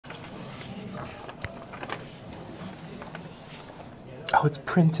Oh, it's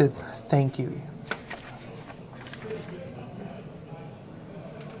printed. Thank you.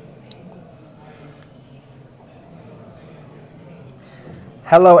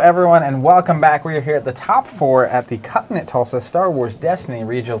 Hello, everyone, and welcome back. We are here at the top 4 at the Covenant Tulsa Star Wars Destiny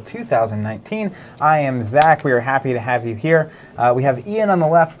Regional 2019. I am Zach. We are happy to have you here. We have Ian on the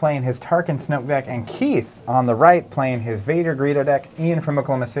left playing his Tarkin Snoke deck, and Keith on the right playing his Vader Greedo deck. Ian from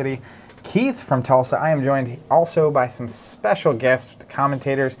Oklahoma City, Keith from Tulsa. I am joined also by some special guest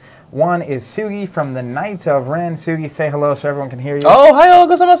commentators. One is Sugi from the Knights of Ren. Sugi, say hello so everyone can hear you. Oh, hi,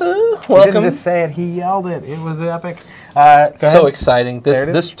 gozaimasu. Welcome. He didn't just say it, he yelled it. It was epic. So exciting.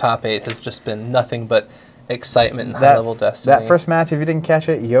 This top 8 has just been nothing but excitement and high-level Destiny. That first match, if you didn't catch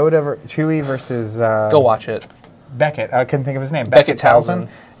it, Chewie versus... Go watch it. Beckett. I couldn't think of his name. Beckett Townsend.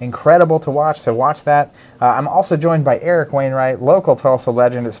 Incredible to watch, so watch that. I'm also joined by Eric Wainwright, local Tulsa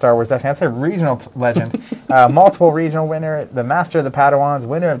legend at Star Wars Destiny. I say regional legend. Multiple regional winner, the master of the Padawans,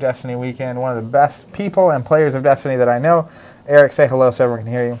 winner of Destiny Weekend, one of the best people and players of Destiny that I know. Eric, say hello so everyone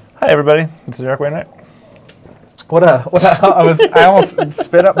can hear you. Hi, everybody. This is Eric Wainwright. I almost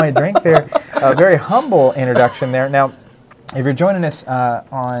spit up my drink there. A very humble introduction there. Now, if you're joining us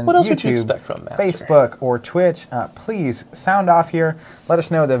on YouTube, Facebook, or Twitch, please sound off here. Let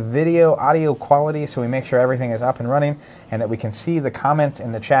us know the video, audio quality so we make sure everything is up and running and that we can see the comments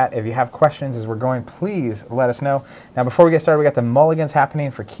in the chat. If you have questions as we're going, please let us know. Now, before we get started, we got the mulligans happening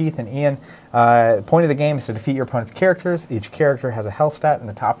for Keith and Ian. The point of the game is to defeat your opponent's characters. Each character has a health stat in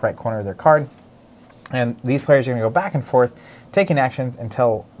the top right corner of their card. And these players are going to go back and forth, taking actions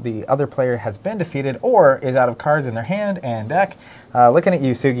until the other player has been defeated or is out of cards in their hand and deck. Looking at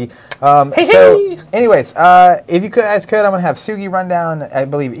you, Sugi. Anyways, if you guys could, I'm going to have Sugi run down, I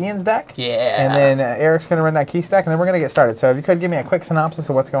believe, Ian's deck. Yeah. And then Eric's going to run down Keith's deck, and then we're going to get started. So if you could give me a quick synopsis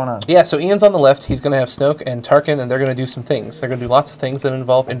of what's going on. Yeah, so Ian's on the left. He's going to have Snoke and Tarkin, and they're going to do some things. They're going to do lots of things that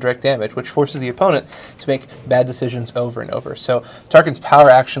involve indirect damage, which forces the opponent to make bad decisions over and over. So Tarkin's power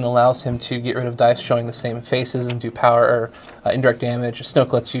action allows him to get rid of dice showing the same faces and do power or indirect damage.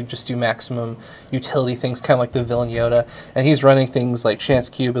 Snoke lets you just do maximum utility things, kind of like the villain Yoda. And he's running things like Chance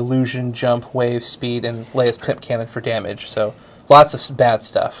Cube, Illusion, Jump, Wave, Speed, and Leia's Pimp Cannon for damage. So lots of bad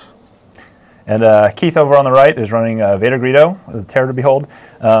stuff. And Keith over on the right is running Vader Greedo, the Terror to Behold.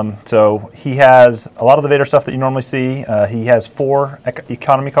 So he has a lot of the Vader stuff that you normally see. He has 4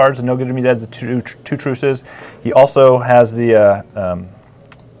 economy cards, the No Good to Me Dead, the two Truces. He also has the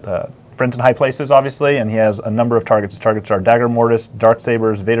Friends in High Places, obviously, and he has a number of targets. His targets are Dagger Mortis,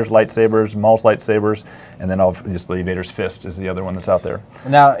 Darksabers, Vader's Lightsabers, Maul's Lightsabers, and then obviously Vader's Fist is the other one that's out there.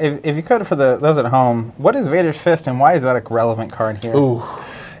 Now, if you could, for those at home, what is Vader's Fist and why is that a relevant card here? Ooh.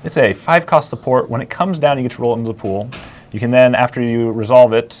 It's a 5-cost support. When it comes down, you get to roll it into the pool. You can then, after you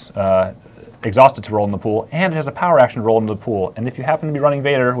resolve it, exhaust it to roll in the pool, and it has a power action to roll into the pool. And if you happen to be running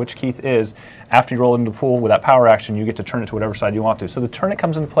Vader, which Keith is, after you roll into the pool with that power action, you get to turn it to whatever side you want to. So the turn it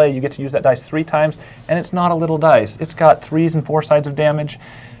comes into play, you get to use that dice 3 times, and it's not a little dice. It's got 3s and 4 sides of damage,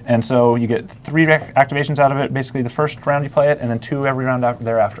 and so you get 3 activations out of it, basically the first round you play it, and then 2 every round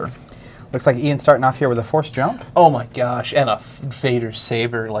thereafter. Looks like Ian's starting off here with a Force Jump. Oh my gosh, and a Vader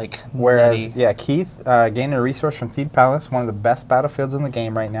Saber, like, whereas, yeah, Keith gaining a resource from Theed Palace, one of the best battlefields in the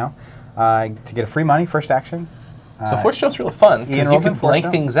game right now, to get a free money, first action. So Force Jump's really fun, because you can blank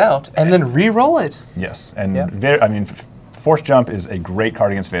things out and then re-roll it. Yes, and I mean, Force Jump is a great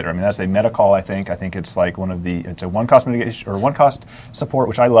card against Vader. I mean, that's a meta call, I think. I think it's like one of the, it's a 1-cost mitigation, or 1-cost support,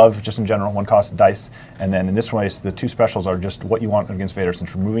 which I love just in general, 1-cost dice. And then in this case, the 2 specials are just what you want against Vader,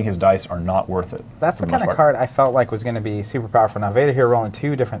 since removing his dice are not worth it. That's the kind of card I felt like was going to be super powerful. Now, Vader here rolling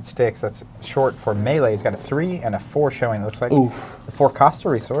 2 different sticks. That's short for melee. He's got a 3 and a 4 showing, it looks like. Oof. The 4 cost a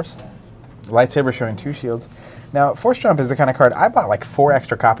resource. Lightsaber showing 2 shields. Now, Force Jump is the kind of card, I bought like 4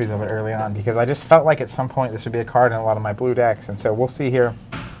 extra copies of it early on because I just felt like at some point this would be a card in a lot of my blue decks. And so we'll see here,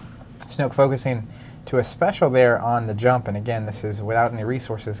 Snoke focusing to a special there on the jump. And again, this is without any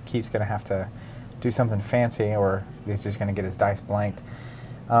resources. Keith's going to have to do something fancy or he's just going to get his dice blanked.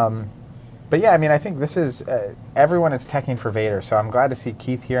 But yeah, I mean, I think this is, everyone is teching for Vader, so I'm glad to see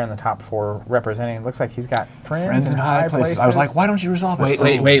Keith here in the top 4 representing. It looks like he's got friends in high places. I was like, why don't you resolve it?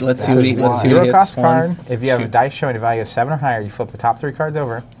 Wait, let's see what he hits. 0-cost card. If you have a dice showing a value of 7 or higher, you flip the top 3 cards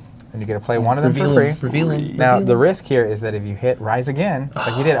over, and you get to play one of them for free. Revealing. Now, the risk here is that if you hit Rise Again,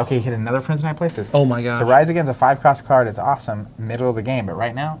 like you did, okay, you hit another Friends in High Places. Oh my gosh. So Rise Again's a 5-cost card. It's awesome, middle of the game, but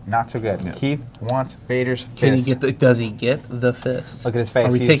right now, not so good. Yeah. Keith wants Vader's fist. Can he get the, does he get the fist? Look at his face.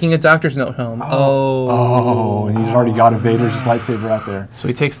 Are we taking a doctor's note home? Oh, and he's already got a Vader's lightsaber out there. So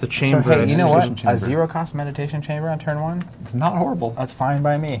he takes the chamber. So, hey, you know what? A 0-cost meditation chamber on turn 1? It's not horrible. That's fine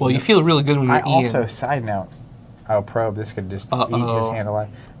by me. Well, you feel really good when you're Ian. Also, side note, Oh, probe. This could just eat his hand alive.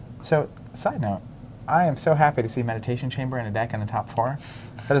 So, side note, I am so happy to see Meditation Chamber in a deck in the top 4.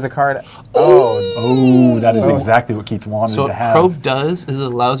 That is a card. Oh, that is exactly what Keith wanted to have. So what Probe does is it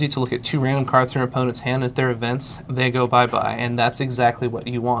allows you to look at 2 random cards from your opponent's hand. If they're events, they go bye-bye. And that's exactly what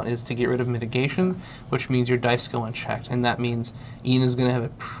you want, is to get rid of mitigation, which means your dice go unchecked. And that means Ian is going to have a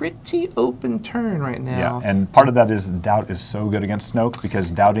pretty open turn right now. Yeah, and part of that is Doubt is so good against Snoke,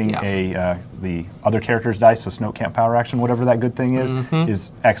 because doubting the other character's dice, so Snoke can't power action, whatever that good thing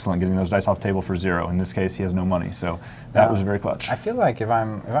is excellent, getting those dice off the table for 0. In this case, he has no money, so that was very clutch. I feel like if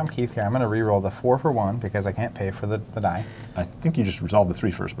I'm Keith here, I'm going to re-roll the 4 for 1 because I can't pay for the die. I think you just resolve the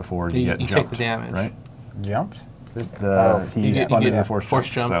 3 first before you get jumped. You take the damage. Right? Jumped? He spun into the force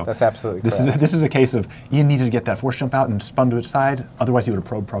jump. So that's absolutely correct. This is a case of Ian needed to get that force jump out and spun to its side. Otherwise, he would have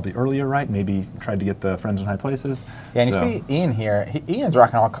probed probably earlier, right? Maybe tried to get the friends in high places. Yeah, and you see Ian here. Ian's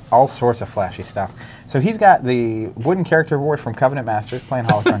rocking all sorts of flashy stuff. So he's got the wooden character award from Covenant Masters, playing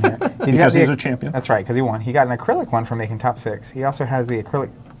Holocron here. Because he's a champion. That's right, because he won. He got an acrylic one from making top 6. He also has the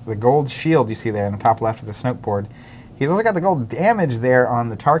gold shield you see there in the top left of the Snoke board. He's also got the gold damage there on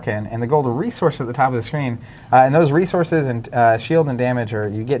the Tarkin and the gold resource at the top of the screen. And those resources and shield and damage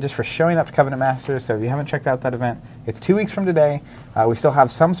you get just for showing up to Covenant Masters. So if you haven't checked out that event, it's 2 weeks from today. We still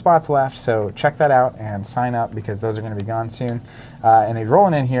have some spots left, so check that out and sign up because those are going to be gone soon. And he's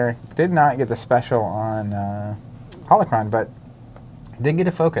rolling in here. Did not get the special on Holocron, but did get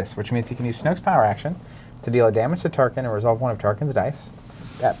a focus, which means he can use Snoke's power action to deal a damage to Tarkin and resolve one of Tarkin's dice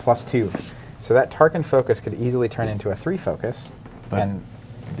at +2. So that Tarkin focus could easily turn into a 3 focus. But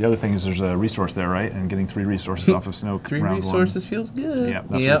the other thing is there's a resource there, right? And getting 3 resources off of Snoke 3 round resources 1. feels good. Yeah,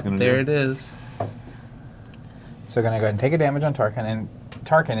 that's what he's going to do. There it is. So going to go ahead and take a damage on Tarkin. And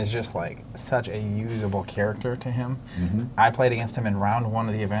Tarkin is just like such a usable character to him. I played against him in round 1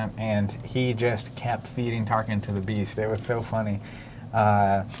 of the event, and he just kept feeding Tarkin to the beast. It was so funny.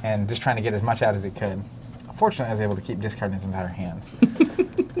 And just trying to get as much out as he could. Fortunately, I was able to keep discarding his entire hand.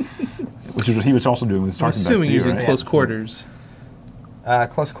 Which is what he was also doing with his Tarkin dice, too, assuming using right? close quarters.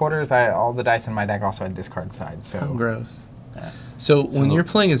 Close quarters, all the dice in my deck also had discard side. So gross. So when you're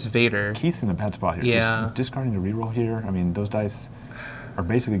playing as Vader... Keith's in a bad spot here. Yeah. Just discarding a reroll here, I mean, those dice are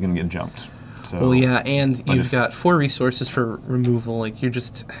basically going to get jumped. So, well, yeah, and you've got 4 resources for removal. Like, you're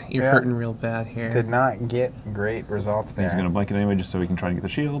hurting real bad here. Did not get great results there. He's going to blanket anyway just so he can try to get the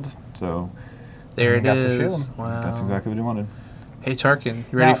shield. So there it is. The shield. Wow. That's exactly what he wanted. Hey, Tarkin,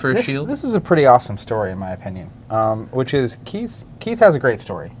 you ready for a shield? This is a pretty awesome story, in my opinion, which is Keith has a great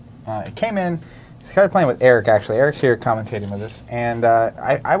story. It came in, he started playing with Eric, actually. Eric's here commentating with us. And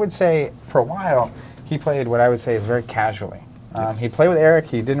I would say, for a while, he played what I would say is very casually. He'd play with Eric,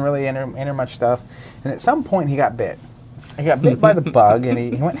 he didn't really enter much stuff. And at some point, he got bit. He got bit by the bug, and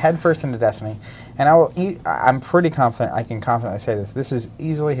he went headfirst into Destiny. And I'm pretty confident, I can confidently say this is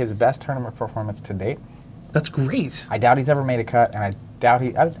easily his best tournament performance to date. That's great. I doubt he's ever made a cut, and I doubt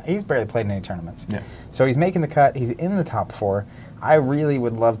he's barely played in any tournaments. Yeah. So he's making the cut. He's in the top 4. I really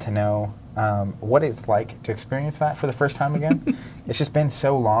would love to know what it's like to experience that for the first time again. It's just been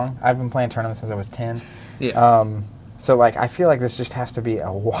so long. I've been playing tournaments since I was 10. Yeah. So like I feel like this just has to be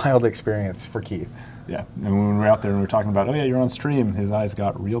a wild experience for Keith. Yeah. And when we were out there and we were talking about, oh yeah, you're on stream, his eyes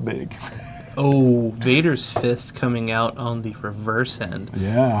got real big. Oh, Vader's fist coming out on the reverse end.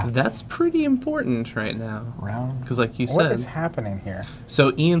 Yeah. That's pretty important right now. Because like you said. What is happening here?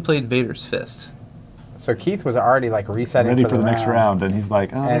 So Ian played Vader's fist. So Keith was already like resetting ready for the next round, and he's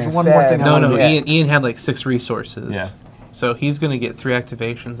like, oh, and there's one more thing. No, Ian had like 6 resources. Yeah. So he's going to get 3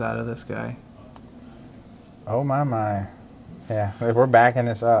 activations out of this guy. Oh my. Yeah, we're backing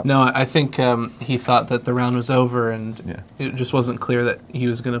this up. No, I think he thought that the round was over, and it just wasn't clear that he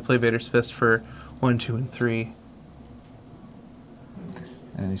was going to play Vader's Fist for 1, 2, and 3.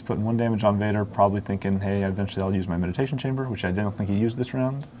 And he's putting 1 damage on Vader, probably thinking, hey, eventually I'll use my Meditation Chamber, which I don't think he used this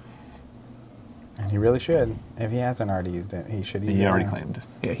round. And he really should. If he hasn't already used it, he should use it. He already claimed.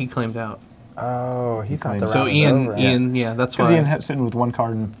 Yeah, he claimed out. Oh, he thought the round so was Ian, over. Ian, yeah, that's why. Because Ian had sitting with 1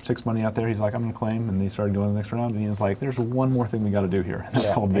 card and 6 money out there, he's like, I'm going to claim, and they started going to the next round, and Ian's like, there's one more thing we got to do here. It's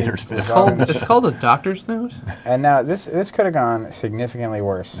called Vader's Fist. It's called a doctor's note. And now this could have gone significantly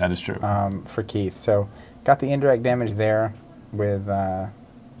worse. That is true. For Keith. So got the indirect damage there with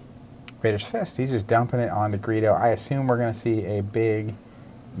Vader's Fist. He's just dumping it onto Greedo. I assume we're going to see a big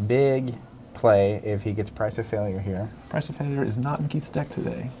play if he gets Price of Failure here. Price of Failure is not in Keith's deck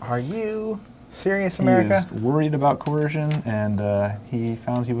today. Are you serious, America? He is worried about coercion, and he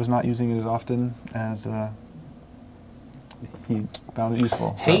found he was not using it as often as he found it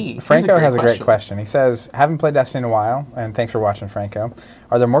useful. Hey, Franco has a great question. He says, haven't played Destiny in a while, and thanks for watching, Franco.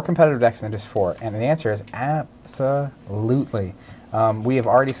 Are there more competitive decks than just 4? And the answer is absolutely. We have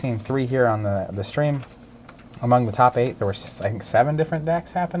already seen 3 here on the stream. Among the top 8, there were, I think, 7 different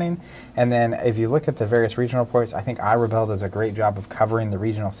decks happening. And then if you look at the various regional reports, I think iRebel does a great job of covering the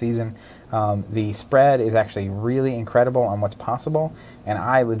regional season. The spread is actually really incredible on what's possible. And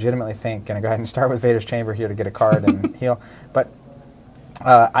I legitimately think, going to go ahead and start with Vader's Chamber here to get a card and heal. But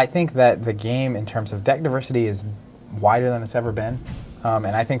I think that the game, in terms of deck diversity, is wider than it's ever been.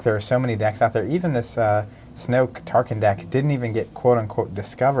 And I think there are so many decks out there. Even this Snoke Tarkin deck didn't even get quote-unquote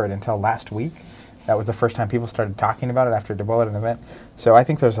discovered until last week. That was the first time people started talking about it after the Bulletin event. So I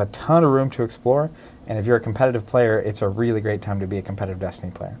think there's a ton of room to explore. And if you're a competitive player, it's a really great time to be a competitive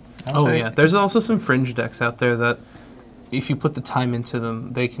Destiny player. Oh, yeah. There's also some fringe decks out there that, if you put the time into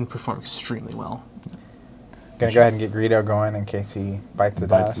them, they can perform extremely well. Going to go ahead and get Greedo going in case he bites the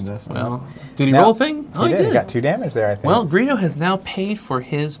dust. Well, did he roll a thing? Oh, he did. He got 2 damage there, I think. Well, Greedo has now paid for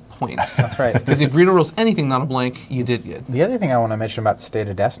his points. That's right. Because if Greedo rolls anything not a blank, you did good. The other thing I want to mention about the state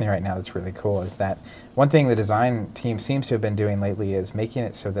of Destiny right now that's really cool is that one thing the design team seems to have been doing lately is making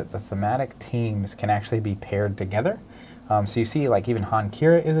it so that the thematic teams can actually be paired together. So you see, like, even Han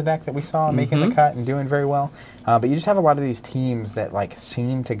Kira is a deck that we saw making the cut and doing very well. But you just have a lot of these teams that, like,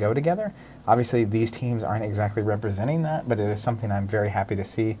 seem to go together. Obviously, these teams aren't exactly representing that, but it is something I'm very happy to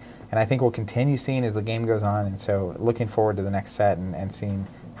see. And I think we'll continue seeing as the game goes on. And so looking forward to the next set and seeing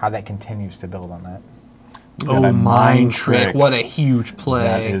how that continues to build on that. Oh, Mind Trick. What a huge play.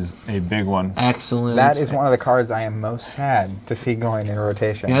 That is a big one. Excellent. That is one of the cards I am most sad to see going in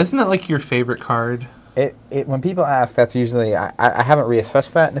rotation. Yeah, isn't that like your favorite card? When people ask, that's usually, I haven't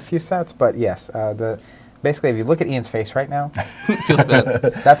reassessed that in a few sets, but yes, basically if you look at Ian's face right now, it feels bad.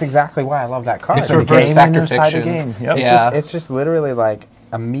 That's exactly why I love that card. It's reverse sacrifiction. Yep. It's just literally like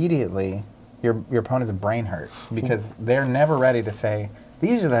immediately your opponent's brain hurts because they're never ready to say,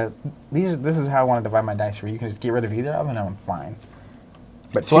 this is how I want to divide my dice, where you can just get rid of either of them and I'm fine.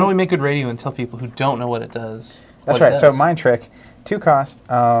 But so why don't we make good radio and tell people who don't know what it does? That's right. So Mind Trick, 2 cost,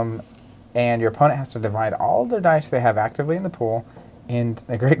 and your opponent has to divide all their dice they have actively in the pool. And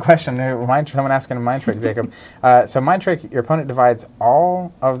a great question, someone asking a Mind Trick, Jacob. So Mind Trick, your opponent divides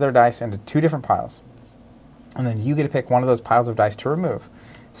all of their dice into 2 different piles. And then you get to pick one of those piles of dice to remove.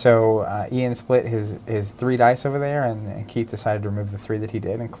 So Ian split his 3 dice over there, and Keith decided to remove the 3 that he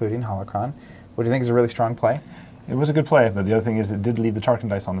did, including Holocron, which I think is a really strong play. It was a good play, but the other thing is it did leave the Tarkin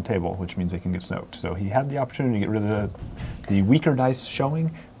dice on the table, which means they can get snoked. So he had the opportunity to get rid of the weaker dice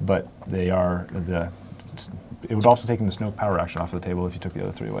showing, but it would also taken the Snoke power action off the table if you took the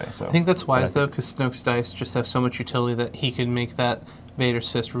other 3 away. So I think that's wise, though, because Snoke's dice just have so much utility that he can make that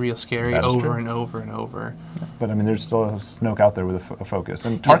Vader's Fist real scary over and over and over. Yeah. But, I mean, there's still a Snoke out there with a focus.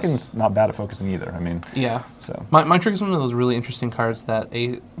 And Tarkin's not bad at focusing either. I mean, yeah. So Mind Trick is one of those really interesting cards that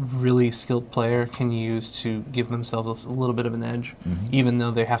a really skilled player can use to give themselves a little bit of an edge, even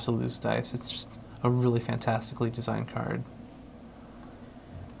though they have to lose dice. It's just a really fantastically designed card.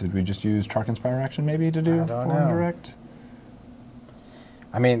 Did we just use Tarkin's power action maybe to do Foreign Direct?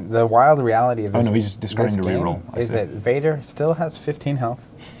 I mean, the wild reality of this, he's discarding to reroll. Is that Vader still has 15 health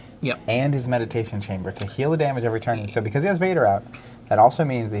and his Meditation Chamber to heal the damage every turn. And so because he has Vader out, that also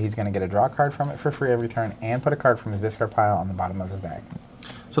means that he's going to get a draw card from it for free every turn and put a card from his discard pile on the bottom of his deck.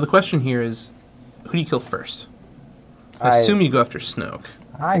 So the question here is, who do you kill first? I assume you go after Snoke.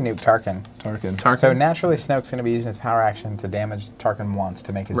 I knew Tarkin. Tarkin. So naturally, Snoke's going to be using his power action to damage Tarkin once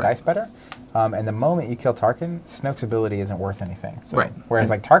to make his dice better. And the moment you kill Tarkin, Snoke's ability isn't worth anything. So, whereas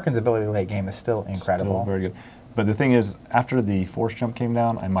like Tarkin's ability late game is still incredible. Still very good. But the thing is, after the force jump came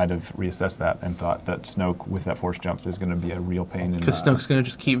down, I might have reassessed that and thought that Snoke with that force jump is going to be a real pain. Because Snoke's going to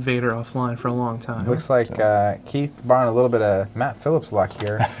just keep Vader offline for a long time. Looks like Keith borrowing a little bit of Matt Phillips luck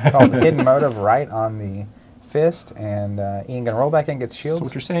here. Called the hidden motive right on the fist, and Ian gonna roll back in, gets shields. So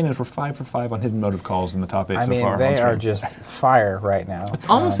what you're saying is we're 5 for 5 on hidden motive calls in the top 8 so far. I mean, they are just fire right now. It's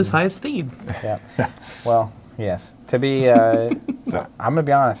almost as high as Theed. Yeah. Well, yes. To be, I'm gonna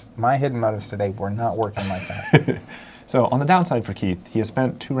be honest. My hidden motives today were not working like that. So on the downside for Keith, he has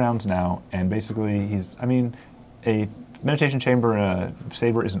spent 2 rounds now, and basically a Meditation Chamber and a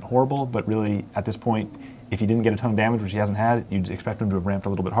Saber isn't horrible, but really at this point, if he didn't get a ton of damage, which he hasn't had, you'd expect him to have ramped a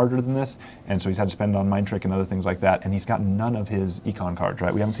little bit harder than this, and so he's had to spend on Mind Trick and other things like that, and he's gotten none of his econ cards,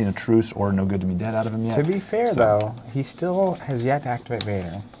 right? We haven't seen a Truce or No Good to Me Dead out of him yet. To be fair, though, he still has yet to activate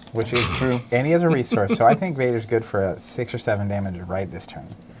Vader, which is true, and he has a resource, so I think Vader's good for a 6 or 7 damage right this turn.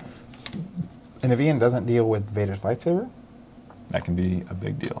 And if Ian doesn't deal with Vader's lightsaber, that can be a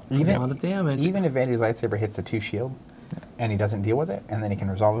big deal. Even a lot of damage. Even if Vader's lightsaber hits a 2 shield, and he doesn't deal with it, and then he can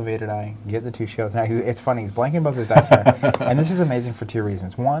resolve a Vader die, get the 2 shields. Now, it's funny, he's blanking both his dice here, and this is amazing for 2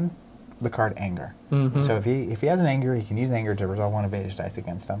 reasons. One, the card Anger. So if he has an Anger, he can use Anger to resolve one of Vader's dice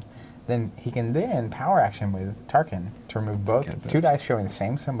against him. Then he can then power action with Tarkin to remove both 2 dice showing the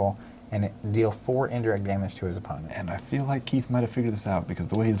same symbol and deal 4 indirect damage to his opponent. And I feel like Keith might have figured this out because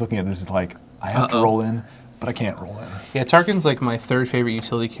the way he's looking at this is like, I have to roll in, but I can't roll in. Yeah, Tarkin's like my 3rd favorite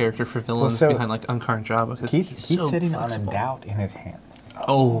utility character for villains behind like Unkar and Jabba. He's so sitting flexible. on a doubt in his hand.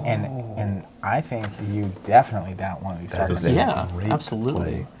 Oh. And I think you definitely doubt one of these Tarkin. Yeah,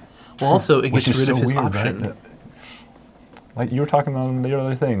 absolutely. Well, also, it gets rid of his option. Right? Like you were talking on the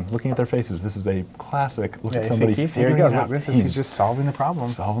other thing, looking at their faces. This is a classic. Look at somebody figuring it out. He's just solving the problem.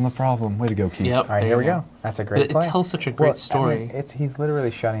 Solving the problem. Way to go, Keith. Yep. All right, here we go. That's a great play. It tells such a great story. I mean, he's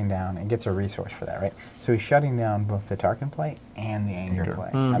literally shutting down and gets a resource for that, right? So he's shutting down both the Tarkin play and the Anger play.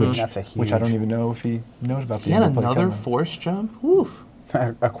 I mean, that's a huge... Which I don't even know if he knows about the Anger play. Another force jump? Oof.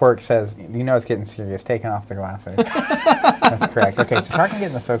 A quirk says, you know it's getting serious, taking off the glasses. That's correct. Okay, so Tarkin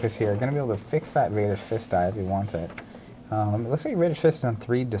getting the focus here. Going to be able to fix that Vader's fist die if he wants it. It looks like Vader's fist is on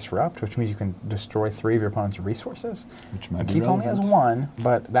 3 disrupt, which means you can destroy 3 of your opponent's resources. Which might be Keith only relevant. has 1,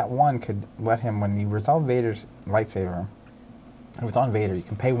 but that 1 could let him, when you resolve Vader's lightsaber, if it's on Vader, you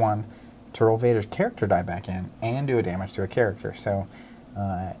can pay 1 to roll Vader's character die back in and do a damage to a character. So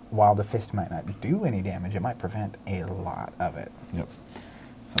while the fist might not do any damage, it might prevent a lot of it. Yep.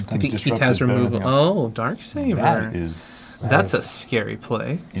 I think Keith has removal. Oh, Darksaber. That's a scary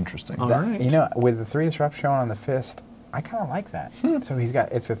play. Interesting. All right. You know, with the 3 disrupt shown on the fist, I kind of like that. So it's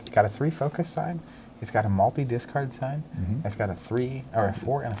got a 3 focus side. It's got a multi-discard side. It's got a 3 or a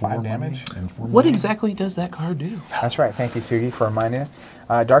 4 and a 5 damage. What exactly does that card do? That's right. Thank you, Sugi, for reminding us.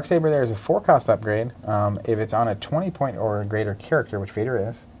 Darksaber there is a 4-cost upgrade. If it's on a 20-point or greater character, which Vader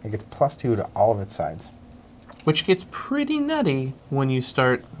is, it gets +2 to all of its sides. Which gets pretty nutty when you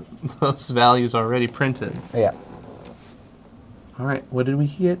start those values already printed. Yeah. All right, what did we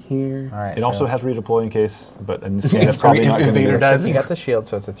get here? All right. It also has redeploy in case, but in this game, that's probably not going to Vader be dies. You got the shield,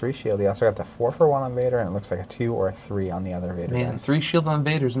 so it's a 3 shield. You also got the 4 for 1 on Vader, and it looks like a 2 or a 3 on the other Vader. Man, dice. 3 shields on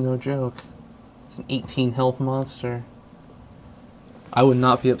Vader's no joke. It's an 18 health monster. I would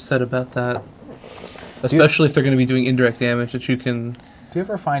not be upset about that. Especially if they're going to be doing indirect damage that you can... Do you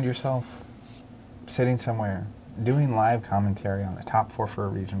ever find yourself sitting somewhere, doing live commentary on the top 4 for a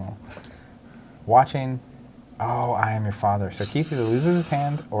regional, watching... Oh, I Am Your Father. So Keith either loses his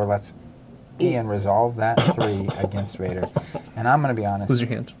hand or lets Ian resolve that 3 against Vader. And I'm going to be honest. Lose your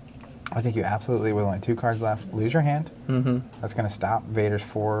hand. I think you absolutely, with only 2 cards left, lose your hand. That's going to stop Vader's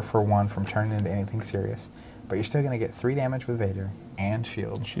 4 for 1 from turning into anything serious. But you're still going to get 3 damage with Vader and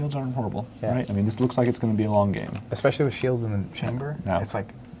shields. Shields aren't horrible, Yeah. right? I mean, this looks like it's going to be a long game. Especially with shields in the chamber. Yeah. It's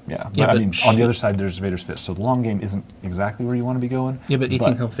like... Yeah, Yeah, but I but mean, on the other side, there's Vader's fist, so the long game isn't exactly where you want to be going. Yeah, but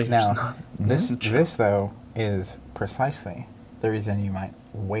 18 health Vader's Now, not. this, though, is precisely the reason you might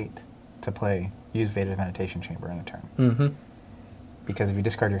wait to use Vader's Meditation Chamber in a turn. Because if you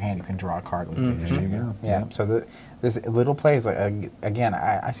discard your hand, you can draw a card with Vader's There you Chamber. go. Yeah, so this little play is, like, again,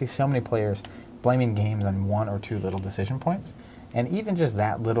 I see so many players blaming games on 1 or 2 little decision points. And even just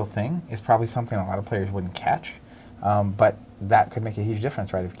that little thing is probably something a lot of players wouldn't catch. But that could make a huge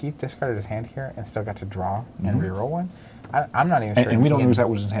difference, right? If Keith discarded his hand here and still got to draw and reroll one, I'm not even sure. And we don't know exactly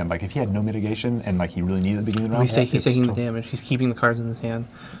what was in his hand. Like, if he had no mitigation and, like, he really needed the beginning of the round, He's taking the damage. He's keeping the cards in his hand.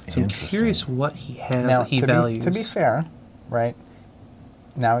 So I'm curious what he has that he values. To be fair, right,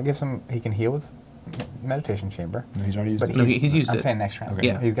 now it gives him, he can heal with Meditation Chamber. No, he's already used But it. No, he's used I'm it. saying next round. Okay.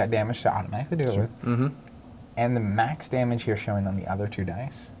 Yeah. He's got damage to automatically do it with. Mm-hmm. And the max damage here showing on the other 2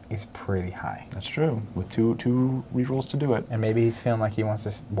 dice is pretty high. That's true. With two rerolls to do it. And maybe he's feeling like he wants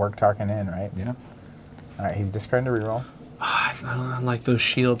to work Tarkin in, right? Yeah. All right, he's discarding a reroll. I like those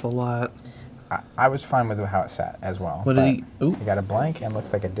shields a lot. I was fine with how it sat as well. What did he... Ooh. He got a blank and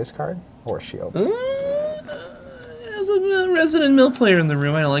looks like a discard or a shield. As a resident mill player in the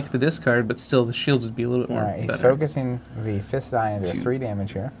room, I like the discard, but still the shields would be a little bit more All right, he's better. focusing the fist die into 3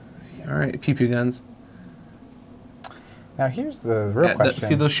 damage here. All right, pew-pew guns. Now here's the real question.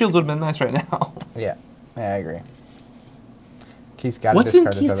 See, those shields would have been nice right now. Yeah, I agree. Keith's got to What's in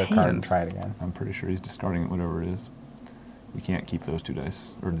discard his Keith's other card and hand? try it again. I'm pretty sure he's discarding whatever it is. You can't keep those 2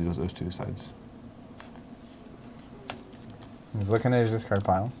 dice, or those 2 sides. He's looking at his discard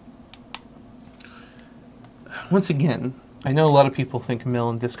pile. Once again, I know a lot of people think mill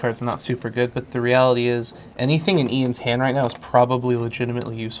and discard's not super good, but the reality is anything in Ian's hand right now is probably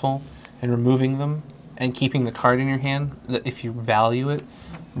legitimately useful, and removing them and keeping the card in your hand, if you value it,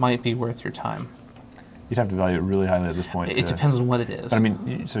 might be worth your time. You'd have to value it really highly at this point. It depends on what it is. But I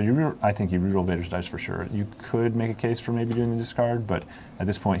mean, I think you reroll Vader's dice for sure. You could make a case for maybe doing the discard, but at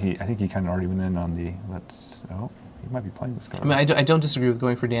this point, I think he kind of already went in on the he might be playing this card. I mean, I don't disagree with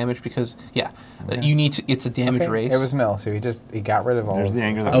going for damage because you need to. It's a damage race. It was mill, so he got rid of all. There's the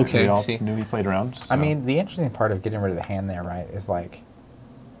anger that we all knew he played around. So. I mean, the interesting part of getting rid of the hand there, right, is like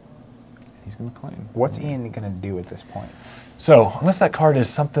he's going to claim. What's Ian going to do at this point? So, unless that card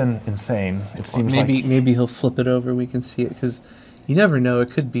is something insane, it seems maybe he'll flip it over. We can see it because you never know. It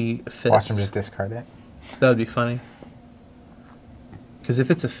could be a fist. Watch him just discard it. That would be funny. Because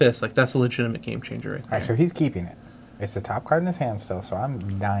if it's a fist, like that's a legitimate game changer right there. All right, so he's keeping it. It's the top card in his hand still, so I'm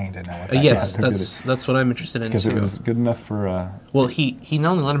dying to know what that yes, that's what I'm interested in because too. Because it was good enough for. Well, he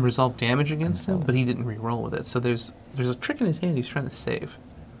not only let him resolve damage against him, but he didn't re-roll with it. So there's a trick in his hand he's trying to save.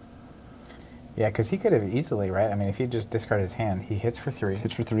 Yeah, because he could have easily, right? I mean, if he just discarded his hand, he hits for 3.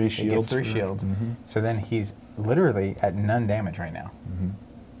 Hits for 3, shields. He gets 3 shields. Mm-hmm. So then he's literally at none damage right now.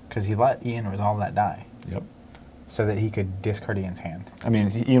 Because he let Ian resolve that die. Yep. So that he could discard Ian's hand. I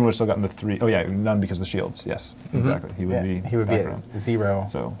mean, Ian would have still gotten the 3. Oh, yeah, none because of the shields. Yes, exactly. He would be at 0.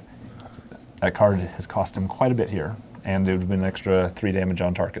 So that card has cost him quite a bit here. And it would have been an extra 3 damage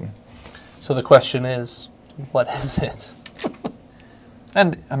on Tarkin. So the question is, what is it?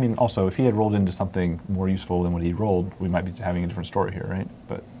 And, I mean, also, if he had rolled into something more useful than what he rolled, we might be having a different story here, right?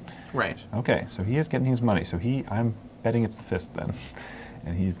 But right. Okay, so he is getting his money. So I'm betting it's the fist then.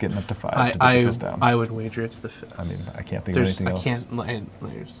 And he's getting up to 5 to put the fist down. I would wager it's the fist. I mean, I can't think of anything else.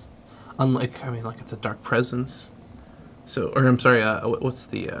 Like it's a dark presence. So, or I'm sorry, what's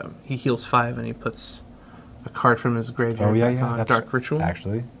the, he heals 5 and he puts a card from his graveyard on Dark Ritual.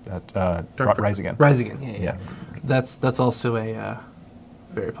 Actually, Rise Again. Rise Again, yeah. That's also a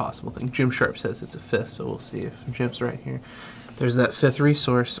very possible thing. Jim Sharp says it's a fist, so we'll see if Jim's right here. There's that 5th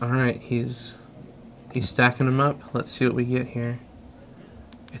resource. All right, he's stacking them up. Let's see what we get here.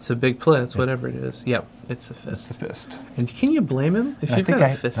 It's a big play. It's whatever it is. Yep, it's a fist. It's a fist. And can you blame him if you've got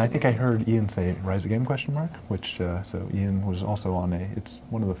a fist? I think I heard Ian say Rise Again ? Which so Ian was also on it's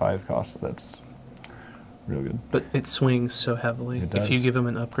one of the 5 costs. That's real good. But it swings so heavily. It does. If you give him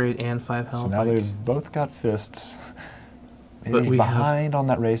an upgrade and 5 health. So now they've both got fists. But he's behind on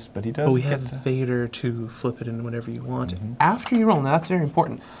that race, but he does. But we have Vader to flip it into whatever you want. After you roll, now that's very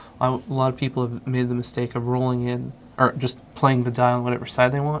important. A lot of people have made the mistake of rolling in, or just playing the die on whatever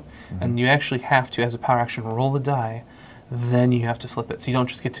side they want, and you actually have to, as a power action, roll the die, then you have to flip it. So you don't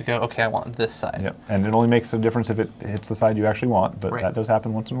just get to go, okay, I want this side. Yep, and it only makes a difference if it hits the side you actually want, but that does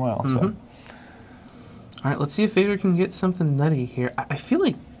happen once in a while. So. All right, let's see if Vader can get something nutty here. I feel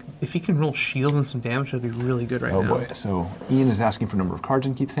like if he can roll shield and some damage, that'd be really good right now. Oh boy, so Ian is asking for a number of cards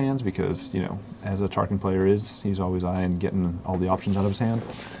in Keith's hands because, as a Tarkin player he's always eyeing getting all the options out of his hand.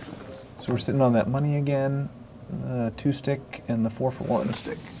 So we're sitting on that money again, 2-stick and the 4-for-1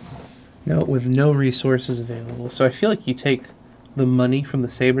 stick. No, with no resources available. So I feel like you take the money from the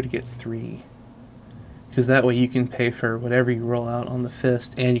saber to get 3. Because that way you can pay for whatever you roll out on the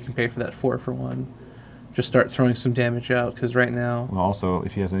fist, and you can pay for that 4-for-1. Just start throwing some damage out, because right now... Well, also,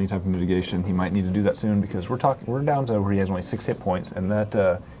 if he has any type of mitigation, he might need to do that soon, because we're down to where he has only 6 hit points, and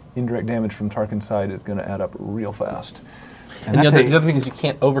that indirect damage from Tarkin's side is going to add up real fast. And the other thing is you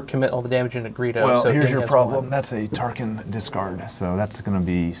can't overcommit all the damage into Greedo. Well, so here's your problem. That's a Tarkin discard, so that's going to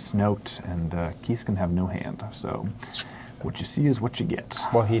be Snoked, and Keith can have no hand. So what you see is what you get.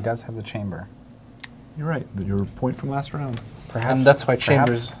 Well, he does have the chamber. You're right. Your point from last round. Perhaps, and that's why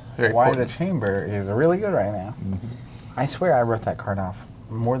Chamber's very why important. The Chamber is really good right now. I swear I wrote that card off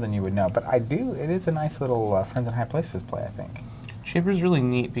more than you would know, but I do. It is a nice little Friends in High Places play, I think. Chamber's really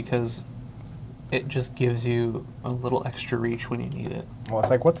neat because it just gives you a little extra reach when you need it. Well, it's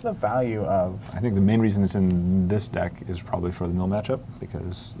like, what's the value of... I think the main reason it's in this deck is probably for the mill matchup,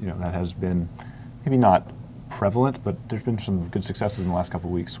 because that has been maybe not prevalent, but there's been some good successes in the last couple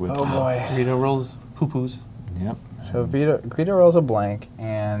of weeks with... Oh boy. Greedo rolls poo-poos. Yep. So Greedo rolls a blank,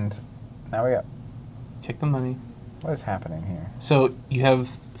 and now we got... Take the money. What is happening here? So you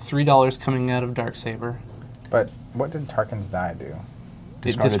have $3 coming out of Darksaber. But what did Tarkin's die do?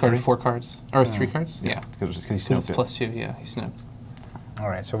 It discarded 4 cards. Or 3 cards? Yeah. Because he it's +2, yeah. He snoked. All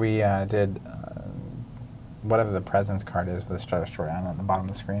right, so we did whatever the presence card is with the Star Destroyer on the bottom of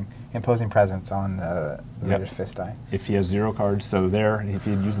the screen. Imposing presence on the Vader's fist die. If he has 0 cards, so if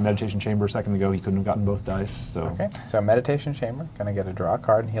he had used the Meditation Chamber a second ago, he couldn't have gotten both dice. So. Okay, so Meditation Chamber, going to get to draw a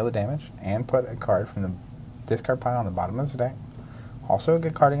card and heal the damage, and put a card from the discard pile on the bottom of his deck. Also a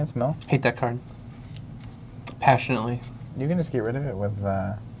good card against Mill. Hate that card. Passionately. You can just get rid of it with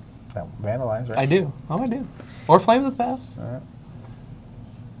that Vandalize, right? I do. Oh, I do. Or Flames of the Past.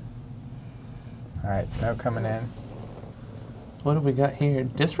 All right, Snoke coming in. What have we got here?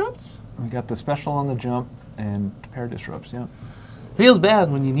 Disrupts? We got the special on the jump and pair disrupts, yeah. Feels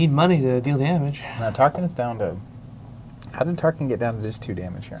bad when you need money to deal damage. Now Tarkin is down to... How did Tarkin get down to just 2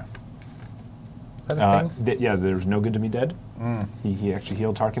 damage here? Is that a thing? Yeah, there's no good to be dead. Mm. He actually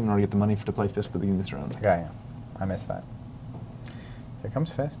healed Tarkin in order to get the money to play Fist at the beginning of this round. I got you. I missed that. Here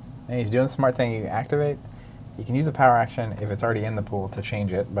comes Fist. And he's doing the smart thing. You activate. You can use a power action if it's already in the pool to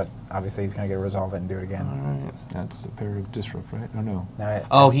change it, but obviously he's going to get to resolve it and do it again. All right. That's a pair of disrupt, right? Oh,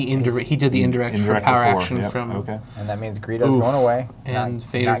 no. He did the indirect for power action from... Okay. And that means Greedo's going away. And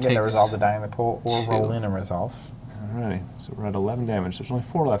Vader not getting to resolve the die in the pool or roll in and resolve. Alrighty, so we're at 11 damage. There's only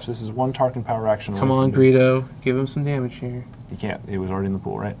 4 left, so this is 1 Tarkin power action. Come on, Greedo. Give him some damage here. You can't. It was already in the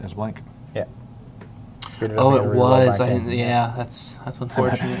pool, right? That's blank. Yeah. Oh, it was. Yeah, that's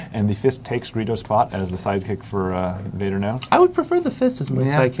unfortunate. And the Fist takes Greedo's spot as the sidekick for Vader now. I would prefer the Fist as my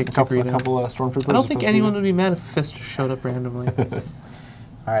sidekick to Greedo. A couple Stormtroopers. I don't think anyone would be mad if a Fist just showed up randomly.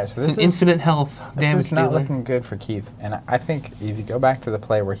 All right, so it's an infinite health damage This is not dealer. looking good for Keith. And I think if you go back to the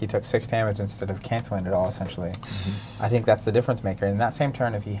play where he took 6 damage instead of canceling it all, essentially, I think that's the difference maker. In that same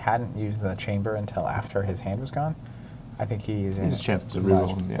turn, if he hadn't used the chamber until after his hand was gone, I think he is in his chance to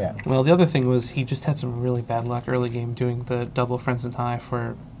reroll. Yeah. Well, the other thing was he just had some really bad luck early game doing the double Friends and High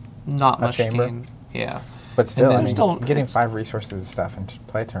for not much gain. Yeah. But still, I mean, getting 5 resources of stuff into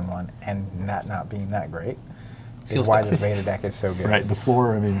play turn 1 and that not being that great is why this Vader deck is so good. Right, the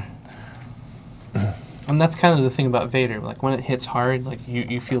floor, I mean... And that's kind of the thing about Vader. Like, when it hits hard, like,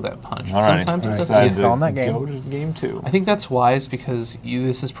 you feel that punch. All Sometimes right. it doesn't. He's calling that game. Go to game 2. I think that's wise because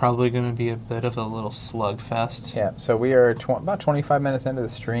this is probably going to be a bit of a little slugfest. Yeah, so we are about 25 minutes into the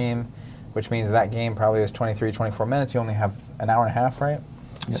stream, which means that game probably is 23, 24 minutes. You only have an hour and a half, right?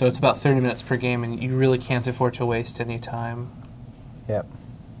 Yep. So it's about 30 minutes per game, and you really can't afford to waste any time. Yep.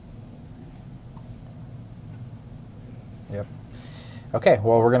 Yep. Okay,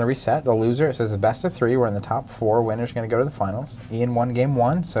 well, we're going to reset. The loser, it says a best of 3. We're in the top 4. Winner's going to go to the finals. Ian won game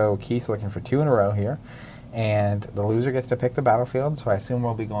 1, so Keith's looking for 2 in a row here. And the loser gets to pick the battlefield, so I assume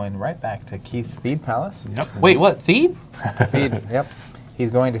we'll be going right back to Keith's Theed Palace. Yep. Wait, what? Theed? Theed, yep. He's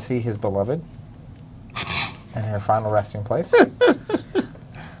going to see his beloved in her final resting place.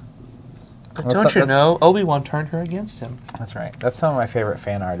 Don't you know, Obi-Wan turned her against him. That's right. That's some of my favorite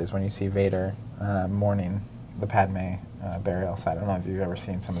fan art is when you see Vader mourning the Padme burial site. I don't know if you've ever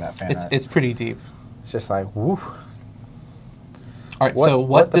seen some of that fan art. It's pretty deep. It's just like, woo. All right, so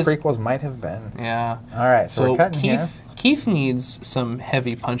what the prequels might have been. Yeah. All right, so we're cutting here. Keith needs some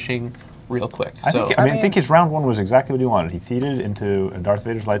heavy punching real quick. I think his round 1 was exactly what he wanted. He feeded into Darth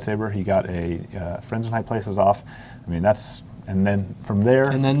Vader's lightsaber. He got a Friends in High Places off. I mean, that's... And then from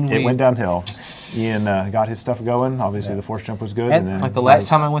there, it went downhill. Ian got his stuff going. Obviously, the force jump was good. And then like the last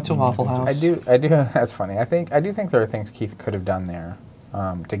time I went to Waffle House. I do. That's funny. I do think there are things Keith could have done there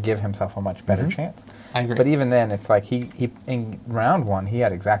to give himself a much better chance. I agree. But even then, it's like he in round 1 he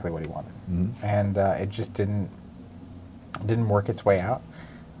had exactly what he wanted, and it just didn't work its way out.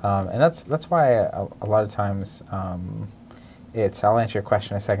 And that's why a lot of times it's. I'll answer your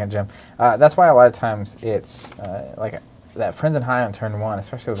question in a second, Jim. That's why a lot of times it's like. That Friends and High on turn 1,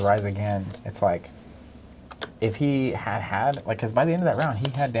 especially with Rise Again, it's like, if he had, like, because by the end of that round,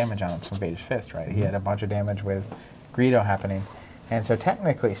 he had damage on him from Vader's Fist, right? He had a bunch of damage with Greedo happening. And so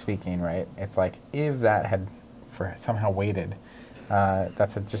technically speaking, right, it's like, if that had somehow waited,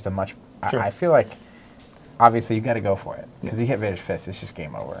 that's just a much, I feel like, obviously, you got to go for it. Because you hit Vader's Fist, it's just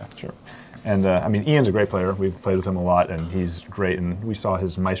game over. Sure. And, I mean, Ian's a great player. We've played with him a lot, and he's great. And we saw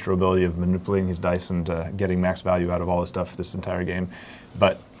his maestro ability of manipulating his dice and getting max value out of all his stuff this entire game.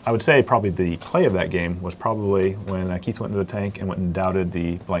 But I would say probably the play of that game was probably when Keith went into the tank and went and doubted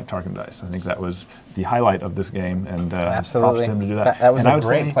the blank Tarkin dice. I think that was the highlight of this game, and absolutely props to him to do that. That was a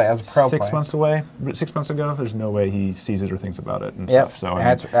great play. That was a pro 6 play. months away, 6 months ago, there's no way he sees it or thinks about it and stuff. So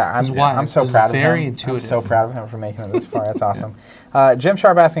I'm so proud of him. Very intuitive. I'm so proud of him for making it this far. That's awesome. Jim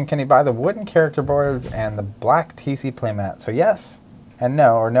Sharp asking, can he buy the wooden character boards and the black TC playmat? So yes and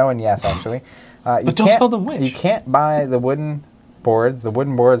no, or no and yes, actually. But don't tell them which. You can't buy the wooden boards. The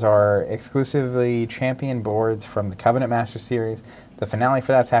wooden boards are exclusively champion boards from the Covenant Master Series. The finale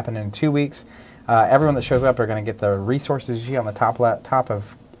for that's happening in 2 weeks. Everyone that shows up are going to get the resources you see on the top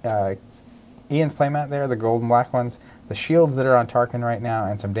of Ian's playmat there, the gold and black ones, the shields that are on Tarkin right now,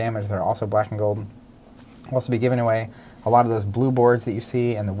 and some damage that are also black and gold. We'll also be giving away a lot of those blue boards that you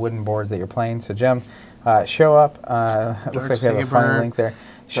see and the wooden boards that you're playing. So, Jim, show up. Looks like we have a funny link there.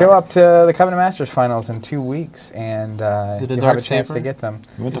 Show up to the Covenant Masters finals in 2 weeks, and you'll have a chance to get them.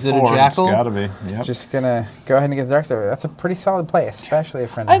 Is it a Jackal? It's gotta be. Yep. Just gonna go ahead and get the Darksaber. That's a pretty solid play, especially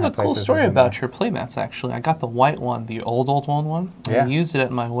if friends. I have a cool story about your playmats. Actually, I got the white one, the old one. Yeah. I used it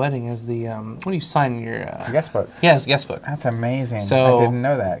at my wedding as the what do you sign your guest book? Yeah, as guest book. That's amazing. So, I didn't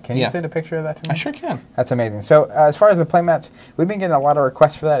know that. Can you send a picture of that to me? I sure can. That's amazing. So as far as the playmats, we've been getting a lot of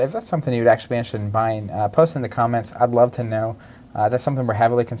requests for that. If that's something you'd actually be interested in buying, post in the comments. I'd love to know. That's something we're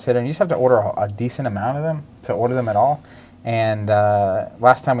heavily considering. You just have to order a decent amount of them to order them at all. And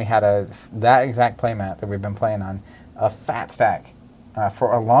last time we had that exact playmat that we've been playing on, a fat stack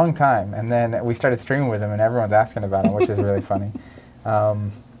for a long time. And then we started streaming with them, and everyone's asking about them, which is really funny.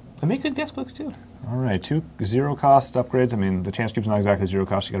 They make good guest books, too. All right, 2 zero-cost upgrades. I mean, the chance cube's not exactly zero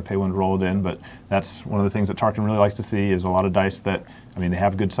cost. You got to pay one to roll it in, but that's one of the things that Tarkin really likes to see is a lot of dice that, I mean, they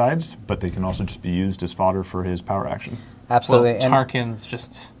have good sides, but they can also just be used as fodder for his power action. Absolutely. Well,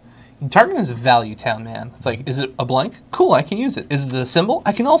 Tarkin is a value town, man. It's like, is it a blank? Cool, I can use it. Is it a symbol?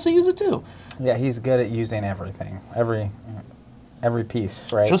 I can also use it, too. Yeah, he's good at using everything. Every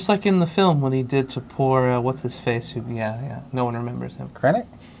piece, right? Just like in the film when he did to poor, what's his face? No one remembers him. Krennic?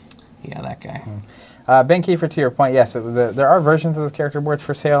 Yeah, that guy. Ben Kiefer, to your point, yes, there are versions of those character boards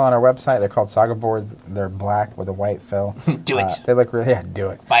for sale on our website. They're called Saga boards. They're black with a white fill. Do it. They look really, do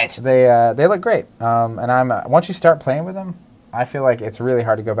it. Buy it. They look great. And once you start playing with them, I feel like it's really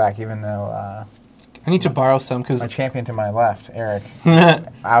hard to go back, even though I need to borrow some because my champion to my left, Eric,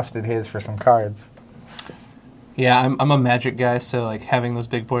 ousted his for some cards. Yeah, I'm a Magic guy, so like having those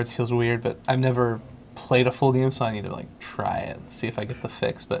big boards feels weird. But I've never played a full game, so I need to like try it and see if I get the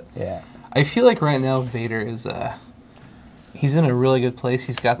fix. But yeah, I feel like right now Vader is he's in a really good place.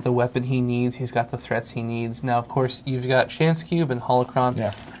 He's got the weapon he needs. He's got the threats he needs. Now, of course, you've got Chance Cube and Holocron.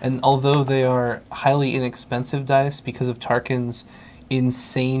 Yeah. And although they are highly inexpensive dice because of Tarkin's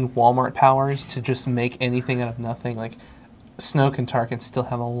insane Walmart powers to just make anything out of nothing, like Snoke and Tarkin still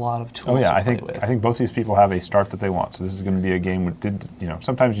have a lot of tools to play with. I think both these people have a start that they want. So this is going to be a game with,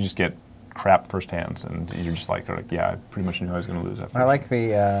 sometimes you just get crap first hands, and you're just like, yeah, I pretty much knew I was going to lose after. I like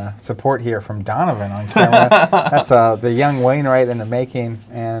the support here from Donovan on camera. That's the young Wainwright in the making,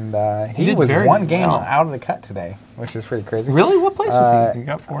 and he was one game out of the cut today, which is pretty crazy. Really? What place was he? He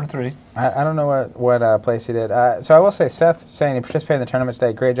got 4 and 3. I don't know what place he did. So I will say, Seth saying he participated in the tournament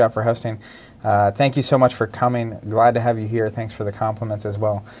today. Great job for hosting. Thank you so much for coming. Glad to have you here. Thanks for the compliments as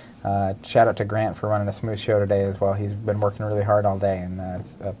well. Shout out to Grant for running a smooth show today as well. He's been working really hard all day, and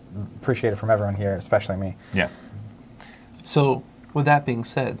it's appreciated from everyone here, especially me. Yeah. So, with that being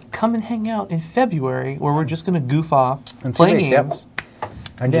said, come and hang out in February, where we're just going to goof off, In 2 play weeks, games. Yep.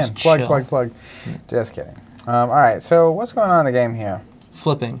 Again, plug. Just kidding. All right, so what's going on in the game here?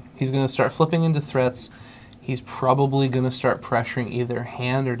 Flipping. He's going to start flipping into threats. He's probably going to start pressuring either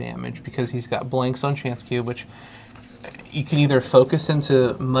hand or damage because he's got blanks on Chance Cube, which you can either focus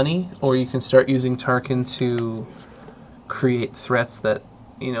into money or you can start using Tarkin to create threats that,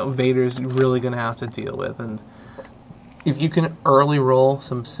 Vader's really going to have to deal with. And if you can early roll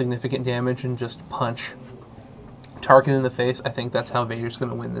some significant damage and just punch Tarkin in the face, I think that's how Vader's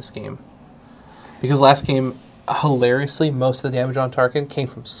going to win this game. Because last game, hilariously, most of the damage on Tarkin came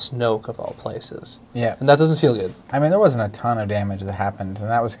from Snoke, of all places. Yeah. And that doesn't feel good. I mean, there wasn't a ton of damage that happened, and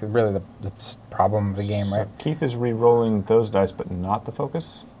that was really the problem of the game, right? So Keith is re-rolling those dice, but not the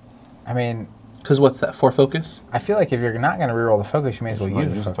focus? I mean... Because what's that, 4 focus? I feel like if you're not going to reroll the focus, you may as well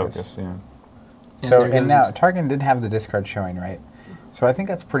use the focus. Yeah. So, and now, Tarkin did have the discard showing, right? So I think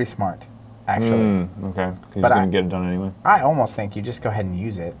that's pretty smart, actually. Okay. He's going to get it done anyway. I almost think you just go ahead and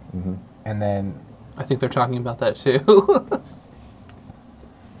use it, and then... I think they're talking about that too.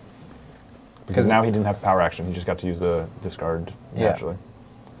 Because now he didn't have power action. He just got to use the discard naturally.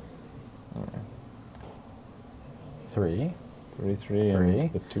 All right. 3. 3,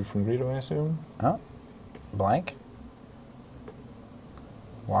 and the 2 from Greedo, I assume. Oh. Blank.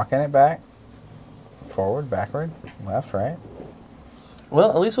 Walking it back. Forward, backward, left, right.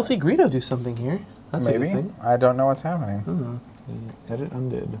 Well, at least we'll see Greedo do something here. That's Maybe. A good thing. I don't know what's happening. Edit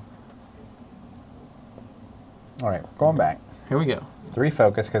undid. All right, going back. Here we go. 3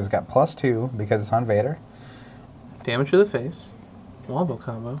 focus because it's got +2 because it's on Vader. Damage to the face. Wombo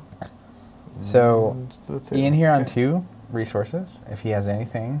combo. So, Ian here on 2 resources. If he has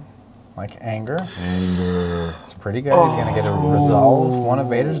anything like anger. It's pretty good. He's going to get to resolve one of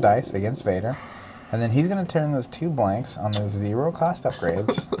Vader's dice against Vader. And then he's going to turn those 2 blanks on those 0-cost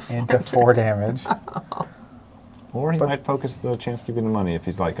upgrades into 4 damage. Or he might focus the chance cube into money if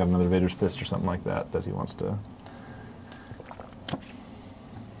he's like got another Vader's Fist or something like that he wants to...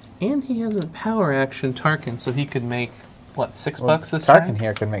 And he hasn't power action Tarkin, so he could make what, $6 this Tarkin turn?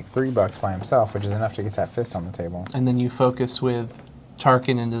 here can make $3 by himself, which is enough to get that fist on the table. And then you focus with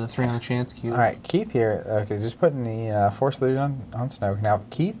Tarkin into the 3 on the chance cube. All right, Keith here. Okay, just putting the Force illusion on Snoke. Now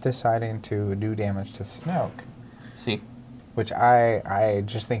Keith deciding to do damage to Snoke. See. Which I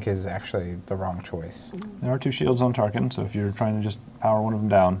just think is actually the wrong choice. There are 2 shields on Tarkin, so if you're trying to just power one of them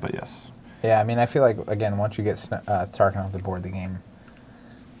down, but yes. Yeah, I mean, I feel like, again, once you get Tarkin off the board, the game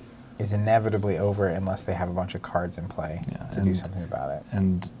is inevitably over unless they have a bunch of cards in play to do something about it.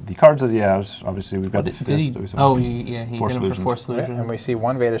 And the cards that, obviously we've got the fist. He hit him for Force illusion. And we see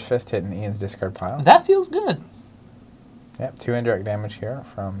 1 Vader's fist hitting Ian's discard pile. That feels good. Yep, 2 indirect damage here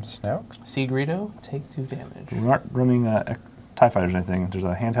from Snoke. See Greedo, take 2 damage. We're not running TIE fighters or anything. There's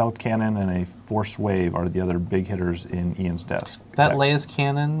a handheld cannon and a Force wave are the other big hitters in Ian's desk. That Leia's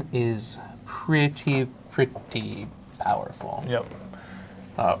cannon is pretty powerful. Yep.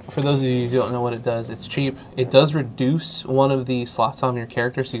 For those of you who don't know what it does, it's cheap. It does reduce one of the slots on your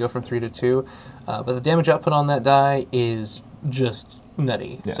character, so you go from 3 to 2. But the damage output on that die is just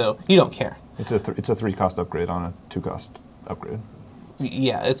nutty, so you don't care. It's a 3-cost upgrade on a 2-cost upgrade.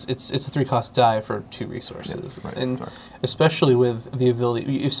 Yeah, it's a 3-cost die for 2 resources, right, and especially with the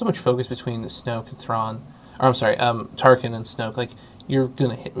ability, you have so much focus between the Snoke and Tarkin and Snoke. Like, you're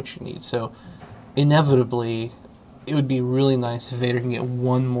gonna hit what you need. So inevitably, it would be really nice if Vader can get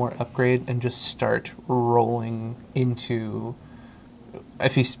 1 more upgrade and just start rolling into.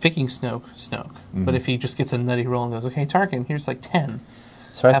 If he's picking Snoke. Mm-hmm. But if he just gets a nutty roll and goes, okay, Tarkin, here's like 10.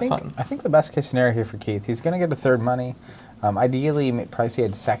 So I think the best case scenario here for Keith, he's going to get a 3rd money. Ideally, you probably see a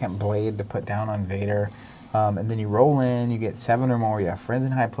 2nd blade to put down on Vader. And then you roll in, you get 7 or more, you have friends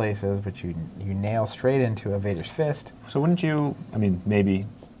in high places, but you nail straight into a Vader's fist. So wouldn't you, maybe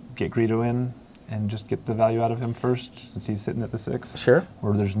get Greedo in and just get the value out of him first, since he's sitting at the 6? Sure.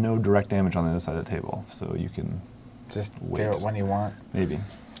 Or there's no direct damage on the other side of the table, so you can just do it when you want. Maybe.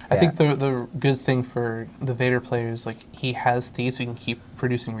 I think the good thing for the Vader player is, like, he has thieves, so he can keep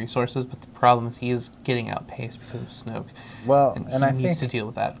producing resources, but the problem is he is getting outpaced because of Snoke. Well, and he needs to deal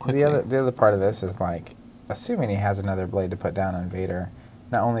with that quickly. The other part of this is, like, assuming he has another blade to put down on Vader,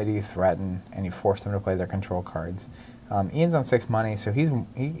 not only do you threaten and you force them to play their control cards. Ian's on 6 money, so he's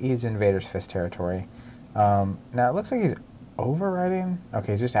in Vader's fist territory. Now it looks like he's overriding.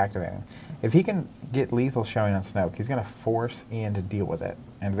 Okay, he's just activating. If he can get lethal showing on Snoke, he's going to force Ian to deal with it.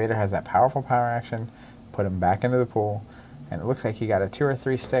 And Vader has that powerful power action, put him back into the pool, and it looks like he got a 2 or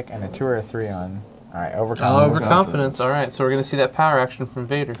 3 stick and a 2 or 3 on. All right, overconfidence. Overconfidence. All right, so we're going to see that power action from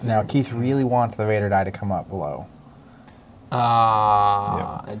Vader. Now Keith really wants the Vader die to come up low.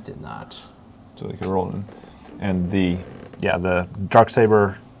 I did not. So they could roll in. And the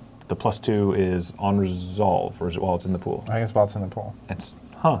Darksaber, the +2 is on resolve, or is it while it's in the pool? I think it's while it's in the pool. It's,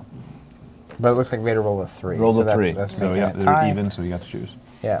 But it looks like Vader rolled a 3. Rolled a 3. That's so making it they're tie. even, so you got to choose.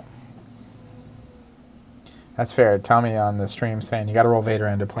 Yeah. That's fair. Tommy on the stream saying you got to roll Vader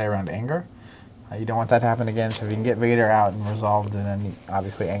in to play around anger. You don't want that to happen again, so if you can get Vader out and resolved, then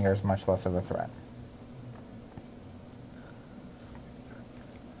obviously anger is much less of a threat.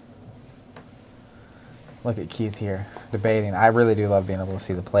 Look at Keith here, debating. I really do love being able to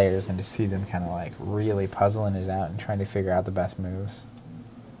see the players and to see them kind of like really puzzling it out and trying to figure out the best moves.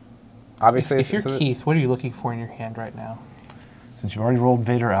 Obviously, if you're Keith, what are you looking for in your hand right now? Since you've already rolled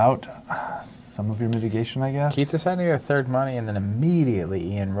Vader out, some of your mitigation, I guess. Keith decided to go 3rd money, and then immediately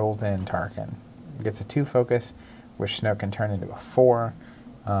Ian rolls in Tarkin. Gets a 2 focus, which Snoke can turn into a 4.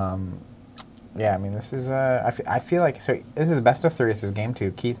 Yeah, I mean, this is, I feel like, so this is best of 3. This is game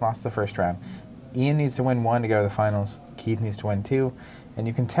 2. Keith lost the first round. Ian needs to win 1 to go to the finals. Keith needs to win 2. And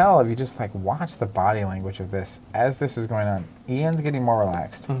you can tell if you just, like, watch the body language of this as this is going on. Ian's getting more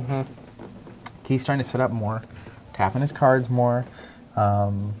relaxed. Mm-hmm. Keith's trying to set up more, tapping his cards more,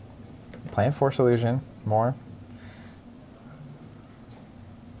 playing Force Illusion more.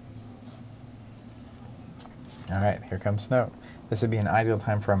 All right, here comes Snoke. This would be an ideal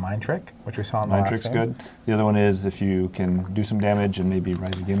time for a mind trick, which we saw in the last game. Mind trick's good. The other one is if you can do some damage and maybe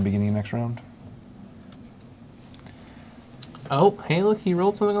rise again beginning of next round. Oh, hey, look, he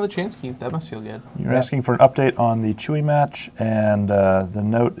rolled something on the chance cube. That must feel good. You're asking for an update on the Chewie match, and the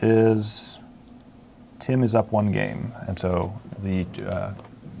note is Tim is up 1 game, and so the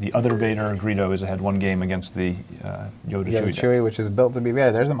other Vader, Greedo, is ahead 1 game against the Yoda Chewie, which is built to be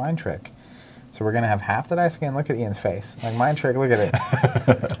better. There's a mind trick. So we're going to have half the dice again. Look at Ian's face. Like, mind trick, look at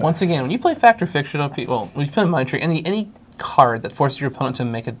it. Once again, when you play Fact or Fiction on people, when you play mind trick, any card that forces your opponent to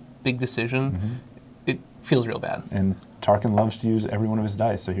make a big decision, it feels real bad. And Tarkin loves to use every one of his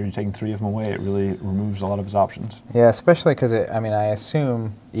dice, so here you're taking 3 of them away. It really removes a lot of his options. Yeah, especially because, I mean, I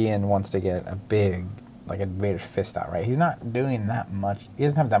assume Ian wants to get a big, like a Vader's fist out, right? He's not doing that much. He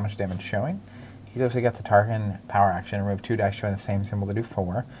doesn't have that much damage showing. He's obviously got the Tarkin power action, remove 2 dice showing the same symbol to do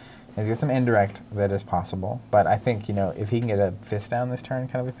 4. And he's got some indirect that is possible, but I think, you know, if he can get a fist down this turn,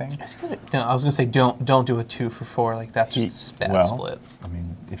 kind of a thing. No, I was gonna say don't do a 2 for 4. Like that's just a bad split. I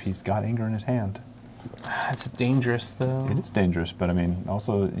mean, if he's got anger in his hand, it's dangerous though. It is dangerous, but I mean,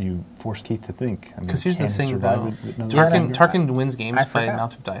 also you force Keith to think. Because here's the thing, though. Tarkin wins games by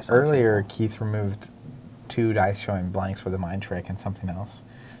amount of dice. Earlier, Keith removed 2 dice showing blanks with a mind trick and something else.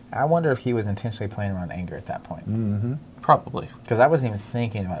 I wonder if he was intentionally playing around anger at that point. Mm-hmm. Probably. Because I wasn't even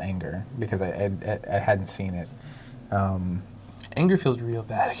thinking about anger, because I hadn't seen it. Anger feels real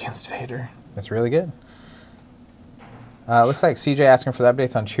bad against Vader. That's really good. Looks like CJ asking for the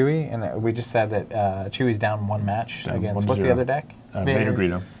updates on Chewie, and we just said that Chewie's down 1 match against, what's the other deck? Vader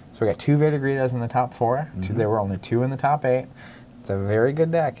Greedo. So we got 2 Vader Greedos in the top 4. Mm-hmm. There were only 2 in the top 8. It's a very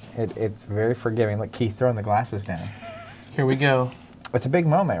good deck. It's very forgiving. Look, Keith throwing the glasses down. Here we go. It's a big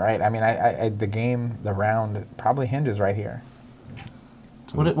moment, right? I mean, the game, the round probably hinges right here.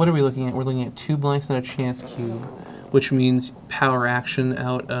 What are we looking at? We're looking at 2 blanks and a chance cube, which means power action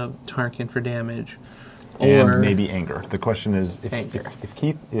out of Tarkin for damage. Or and maybe anger. The question is,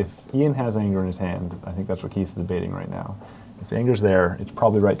 if Ian has anger in his hand, I think that's what Keith's debating right now. If anger's there, it's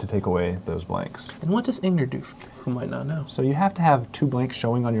probably right to take away those blanks. And what does anger do for people who might not know? So you have to have 2 blanks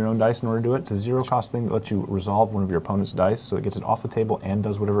showing on your own dice in order to do it. It's a 0-cost thing that lets you resolve one of your opponent's dice, so it gets it off the table and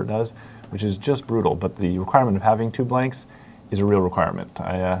does whatever it does, which is just brutal. But the requirement of having 2 blanks is a real requirement.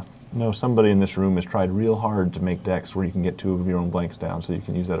 I know somebody in this room has tried real hard to make decks where you can get 2 of your own blanks down so you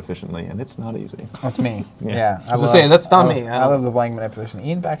can use that efficiently, and it's not easy. That's me. Yeah. I was going to say, that's not me. I love the blank manipulation.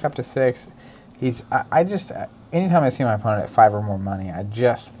 Ian back up to 6. I just, anytime I see my opponent at 5 or more money, I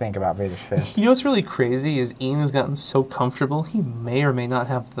just think about Vader's fist. You know what's really crazy is Ian has gotten so comfortable, he may or may not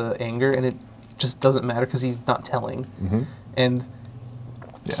have the anger, and it just doesn't matter because he's not telling. Mm-hmm. And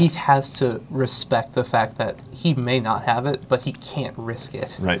Keith has to respect the fact that he may not have it, but he can't risk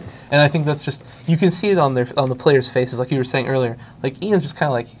it. Right. And I think that's just, you can see it on the players' faces, like you were saying earlier. Like, Ian's just kind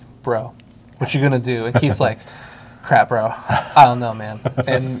of like, bro, what you going to do? And Keith's like, crap, bro, I don't know, man.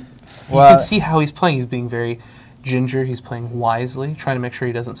 And you can see how he's playing. He's being very ginger. He's playing wisely, trying to make sure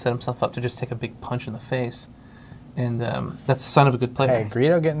he doesn't set himself up to just take a big punch in the face. And that's the sign of a good player. Hey,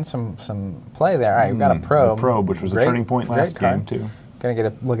 Greedo getting some play there. All right, we've got a probe. A probe, which was a turning point last game, too. Going to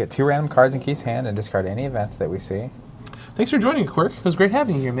get a look at 2 random cards in Keith's hand and discard any events that we see. Thanks for joining, Quirk. It was great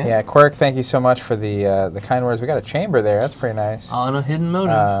having you here, man. Yeah, Quirk, thank you so much for the kind words. We got a chamber there. That's pretty nice. On a hidden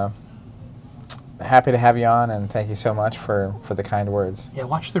motive. Happy to have you on, and thank you so much for the kind words. Yeah,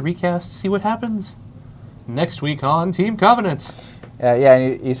 watch the recast, see what happens next week on Team Covenant. Yeah,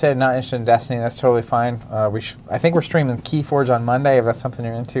 you said not interested in Destiny. That's totally fine. I think we're streaming Keyforge on Monday, if that's something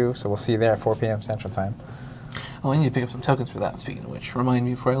you're into, so we'll see you there at 4 p.m. Central Time. Oh, I need to pick up some tokens for that, speaking of which. Remind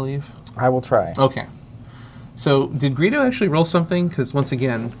me before I leave. I will try. Okay. So, did Greedo actually roll something? Because, once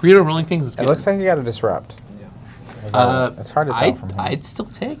again, Greedo rolling things is good. It looks like you got a disrupt. Yeah. It's hard to tell from him. I'd still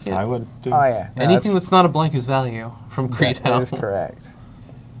take it. I would, too. Oh, yeah. No, anything that's not a blank is value from Greedo. That is correct.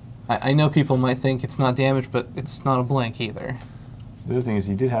 I know people might think it's not damage, but it's not a blank either. The other thing is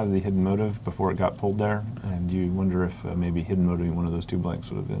he did have the hidden motive before it got pulled there, and you wonder if maybe hidden motive one of those 2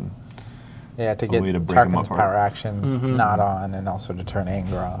 blanks would have been to get Tarkin's power action not on, and also to turn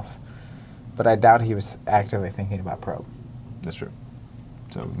anger off. But I doubt he was actively thinking about probe. That's true.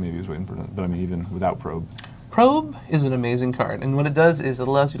 So maybe he was waiting for that. But I mean, even without probe. Probe is an amazing card, and what it does is it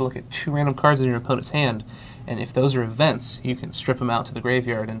allows you to look at 2 random cards in your opponent's hand, and if those are events, you can strip them out to the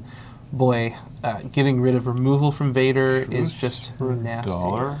graveyard. And boy, getting rid of removal from Vader is just nasty.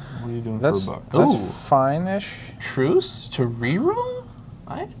 $1? What are you doing That's, for $1? That's fine-ish. Truce to reroll?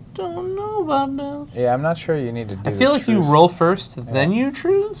 I don't know about this. Yeah, I'm not sure you need to do I feel like truce. you roll first, then you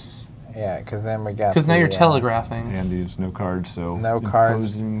truce? Yeah, because then we got because now you're telegraphing. And there's no cards, so no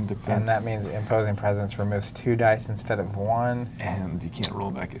cards, defense. And that means imposing presence removes 2 dice instead of 1. And you can't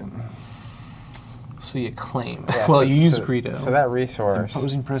roll back in. So you claim. Yeah, well, you use Greedo. So that resource.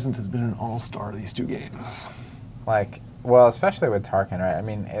 Imposing presence has been an all-star these 2 games. Like, well, especially with Tarkin, right? I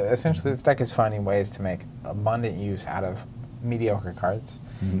mean, essentially this deck is finding ways to make abundant use out of mediocre cards.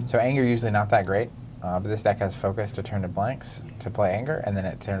 Mm-hmm. So anger usually not that great. But this deck has focus to turn to blanks to play anger, and then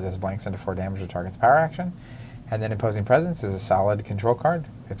it turns those blanks into 4 damage to target's power action. And then imposing presence is a solid control card.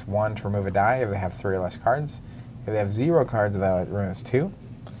 It's 1 to remove a die if they have 3 or less cards. If they have 0 cards, though, it removes 2.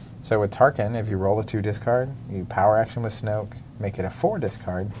 So with Tarkin, if you roll a 2 discard, you power action with Snoke, make it a 4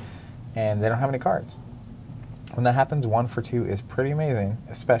 discard, and they don't have any cards. When that happens, 1 for 2 is pretty amazing,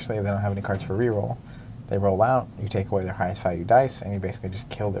 especially if they don't have any cards for reroll. They roll out, you take away their highest value dice, and you basically just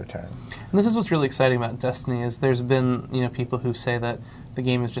kill their turn. And this is what's really exciting about Destiny is there's been people who say that the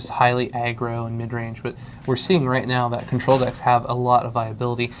game is just highly aggro and mid-range, but we're seeing right now that control decks have a lot of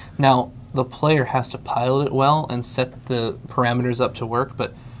viability. Now, the player has to pilot it well and set the parameters up to work,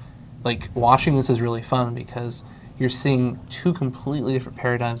 but like watching this is really fun because you're seeing two completely different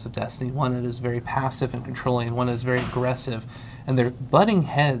paradigms of Destiny. One that is very passive and controlling, and one that is very aggressive, and they're butting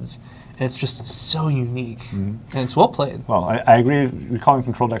heads. And it's just so unique, and it's well played. Well, I agree. Recalling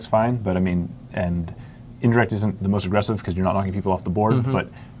control deck's fine, but I mean, and indirect isn't the most aggressive because you're not knocking people off the board, but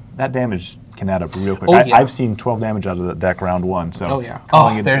that damage can add up real quick. I've seen 12 damage out of the deck round one. So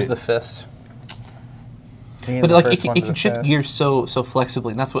there's the fist. But like it can shift gears so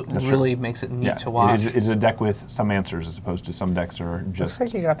flexibly, and that's what really makes it neat to watch. It's a deck with some answers as opposed to some decks are just. Looks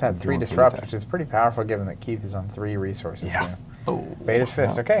like you got that 3 disrupt, which is pretty powerful given that Keith is on 3 resources here. Oh, Vader's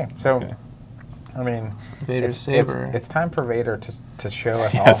fist. Okay, so I mean, Vader's saber. It's time for Vader to show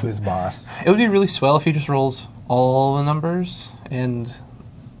us all who's boss. It would be really swell if he just rolls all the numbers, and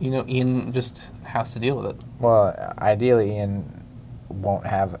Ian just has to deal with it. Well, ideally, Ian won't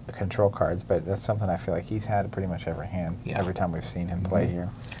have control cards, but that's something I feel like he's had pretty much every hand every time we've seen him play here.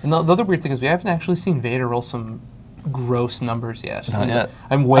 And the other weird thing is we haven't actually seen Vader roll some gross numbers yet. Not yet.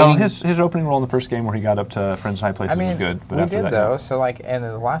 I'm waiting. His opening roll in the first game where he got up to Friends High Places was good. But we did though. So like, and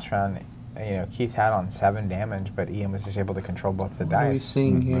in the last round, Keith had on 7 damage, but Ian was just able to control both the dice. What are we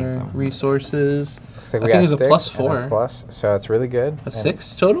seeing here? Resources. Looks like I think there's a +4. A plus, so it's really good. A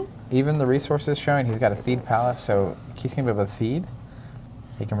 6 total? Even the resources showing, he's got a Theed Palace, so Keith's going to be able to Theed.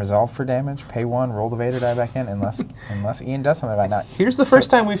 He can resolve for damage, pay 1, roll the Vader die back in, unless Ian does something about it. Now, here's the first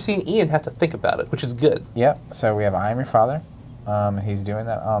time we've seen Ian have to think about it, which is good. Yep, so we have I Am Your Father. He's doing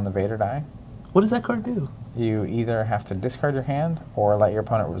that on the Vader die. What does that card do? You either have to discard your hand or let your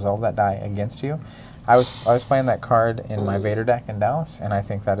opponent resolve that die against you. I was playing that card in my Vader deck in Dallas, and I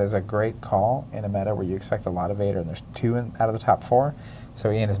think that is a great call in a meta where you expect a lot of Vader, and there's 2 out of the top 4. So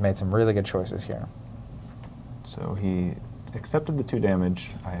Ian has made some really good choices here. So he accepted the 2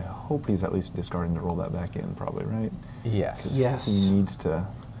 damage. I hope he's at least discarding to roll that back in, probably, right? Yes. Yes. He needs to.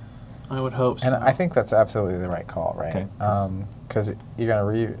 I would hope so. And I think that's absolutely the right call, right? Okay. Because you're gonna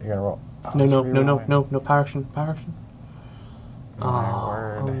roll. Oh, no power action.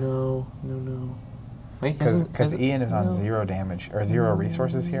 Oh, no. Wait, because Ian is on 0 damage or 0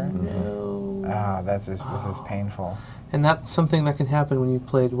 resources here. No. This is painful. And that's something that can happen when you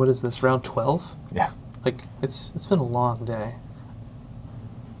played. What is this? Round 12? Yeah. Like it's been a long day.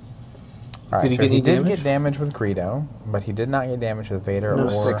 All right, he did get damage with Greedo, but he did not get damage with Vader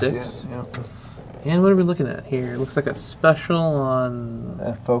or sticks. Yeah. And what are we looking at here? It looks like a special on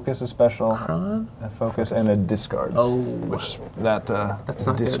a focus, a special, Kron? a focus, and a discard. Oh, which that that's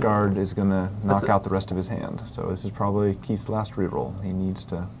not discard good. is going to knock out the rest of his hand. So this is probably Keith's last reroll. He needs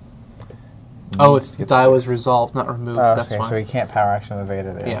to. It's die was resolved, not removed. That's fine. So he can't power action with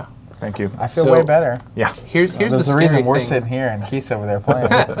Vader there. Yeah. Thank you. I feel way better. Yeah. Here's the reason we're sitting here and Keith's over there playing.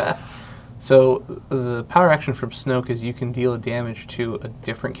 So the power action from Snoke is you can deal damage to a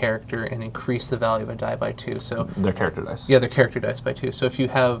different character and increase the value of a die by 2. So their character dice. Yeah, their character dice by 2. So if you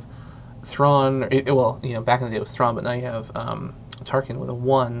have Thrawn, back in the day it was Thrawn, but now you have Tarkin with a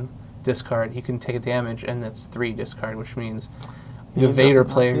 1 discard. You can take a damage, and that's 3 discard, which means the Vader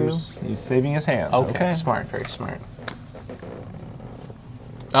players. He's saving his hand. Okay, smart, very smart.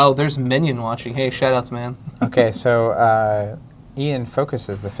 Oh, there's Minion watching. Hey, shoutouts, man. Okay, so Ian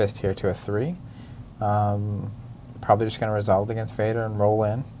focuses the fist here to a 3. Probably just going to resolve against Vader and roll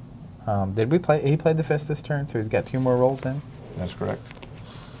in. Did we play? He played the fist this turn, so he's got 2 more rolls in. That's correct.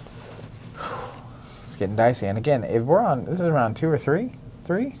 It's getting dicey. And again, if we're on, this is round 2 or 3?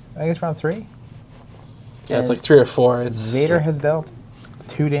 3? I guess round 3. Yeah, it's like 3 or 4. It's Vader has dealt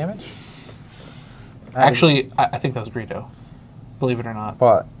 2 damage. Actually, I think that was Greedo. Believe it or not.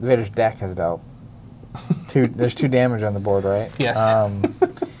 Well, Vader's deck has dealt 2. There's 2 damage on the board, right? Yes.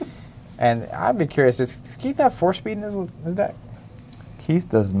 And I'd be curious, does Keith have 4 speed in his deck? Keith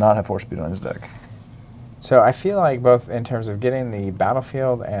does not have 4 speed on his deck. So I feel like both in terms of getting the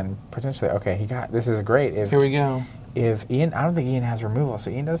battlefield and potentially, this is great. Here we go. If Ian, I don't think Ian has removal,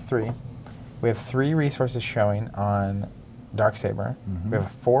 so Ian does 3. We have 3 resources showing on Darksaber. We have a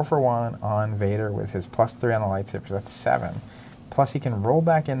 4 for 1 on Vader with his +3 on the lightsaber, so that's 7. Plus, he can roll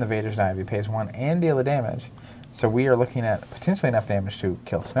back in the Vader's die if he pays 1 and deal the damage. So we are looking at potentially enough damage to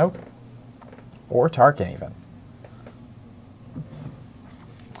kill Snoke or Tarkin even.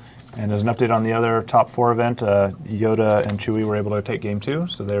 And as an update on the other top 4 event, Yoda and Chewie were able to take game 2,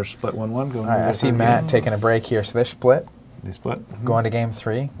 so they're split 1-1. All right, I see Matt taking a break here, so they're split. They split. Going to game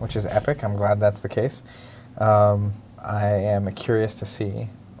 3, which is epic. I'm glad that's the case. I am curious to see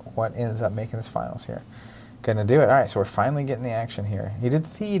what ends up making this finals here. Gonna do it. All right, so we're finally getting the action here. He did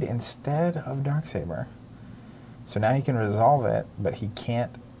Theed instead of Darksaber. So now he can resolve it, but he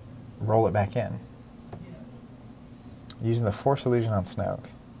can't roll it back in. Using the Force Illusion on Snoke.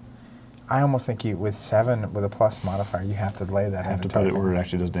 I almost think you, with 7 with a plus modifier, you have to lay that in. Have to put it where it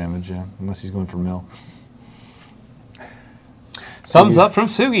actually does damage, yeah. Unless he's going for mill. Thumbs up from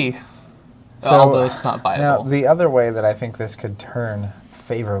Sugi. So, although it's not viable. Now, the other way that I think this could turn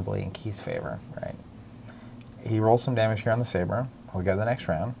favorably in Key's favor, right? He rolls some damage here on the Saber. We'll go to the next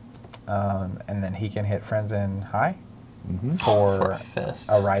round. And then he can hit friends in high for a fist.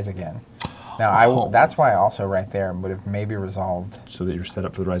 A Rise Again. Now, that's why I also right there would have maybe resolved. So that you're set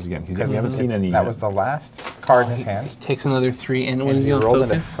up for the Rise Again. Because we haven't seen any That yet. was the last card in his hand. He takes another 3, and what is he on rolled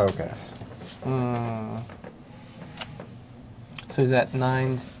focus? Into focus. So he's at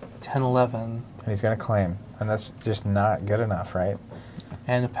 9, 10, 11. And he's going to claim. And that's just not good enough, right?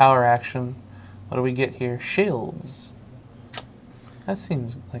 And a power action. What do we get here? Shields. That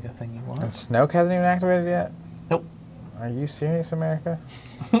seems like a thing you want. And Snoke hasn't even activated yet? Nope. Are you serious, America?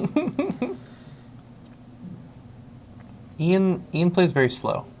 Ian plays very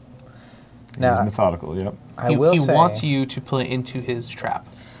slow. Now, he's methodical, yep. He wants you to play into his trap.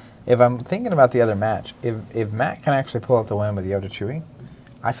 If I'm thinking about the other match, if Matt can actually pull out the win with Yoda Chewie,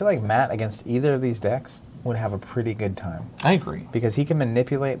 I feel like Matt against either of these decks would have a pretty good time. I agree. Because he can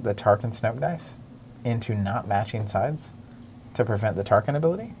manipulate the Tarkin Snoke dice into not matching sides to prevent the Tarkin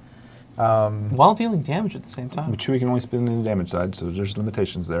ability. While dealing damage at the same time. But Chewie can only spin in the damage side, so there's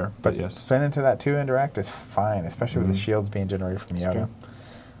limitations there. But yes. Spin into that 2 indirect is fine, especially with the shields being generated from Yoda.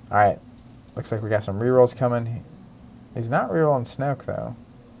 All right. Looks like we got some rerolls coming. He's not rerolling Snoke, though.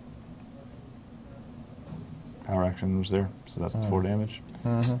 Power action was there, so that's the 4 damage.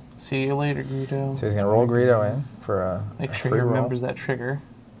 See you later, Greedo. So he's going to roll Greedo in for a Make sure he remembers that trigger.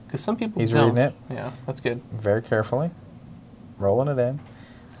 Because some people He's don't. reading it. Yeah, that's good. Very carefully. Rolling it in.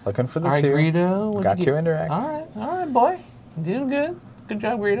 Looking for the 2. All right, Greedo. Got 2 indirect. All right, boy. You're doing good. Good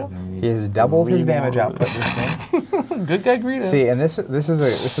job, Greedo. He has doubled his damage output this game. Good guy, Greedo. See, and this is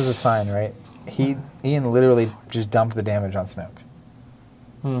a sign, right? Ian literally just dumped the damage on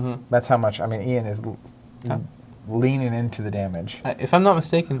Snoke. That's how much. I mean, Ian is leaning into the damage. If I'm not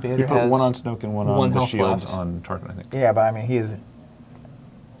mistaken, Vader put has 1 on Snoke and 1 on the shield on Tarkin, I think. Yeah, but I mean, he is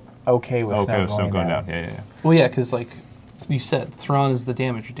okay with Snoke going down. Yeah. Well, yeah, because like you said, Thrawn is the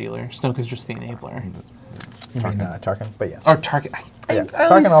damage dealer. Snoke is just the enabler. Tarkin, but yes. Or Tarkin.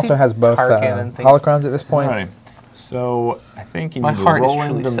 Tarkin also has both holocrons at this point. Right. So I think you need to roll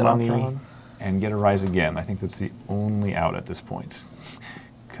into money and get a Rise Again. I think that's the only out at this point.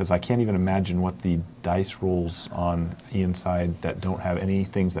 Because I can't even imagine what the dice rolls on Ian's side that don't have any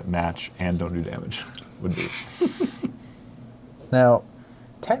things that match and don't do damage would be. Now,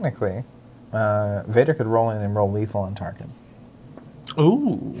 technically, Vader could roll in and roll lethal on Tarkin.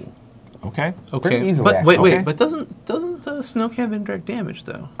 Ooh. Okay. Pretty easily. But wait. But doesn't Snoke have indirect damage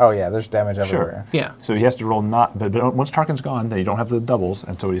though? Oh yeah, there's damage everywhere. Yeah. So he has to roll not. But once Tarkin's gone, then you don't have the doubles.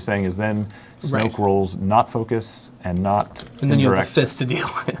 And so what he's saying is then Snoke rolls not focus and not. And then you have the fist to deal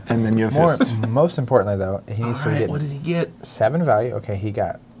with. And then you have fist. Most importantly, though, he needs to get. What did he get? 7 value. Okay, he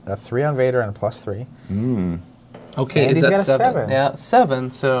got a 3 on Vader and a +3. Okay, and is that got a 7? Yeah,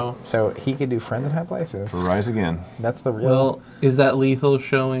 7. So he could do friends in high places. For Rise Again. That's the real. Well, is that lethal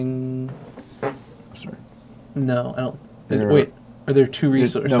showing? Sorry. No, I don't. Wait, are there 2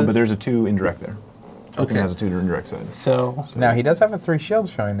 resources? No, but there's a 2 indirect there. Tarkin has a 2 indirect side. So now he does have a 3 shields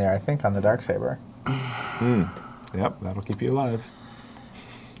showing there, I think, on the Darksaber. Yep, that'll keep you alive.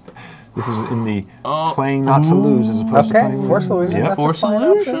 This is in the playing not to lose as opposed to playing Force Illusion. Yeah. That's Force a fine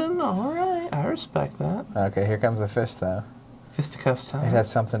Illusion. option. All right, I respect that. Okay, here comes the fist, though. Fisticuffs time. It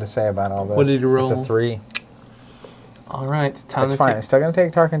has something to say about all this. What did he roll? It's a 3. All right, time That's fine. It's still going to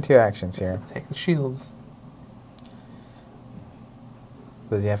take Tarkin 2 actions here. Take the shields.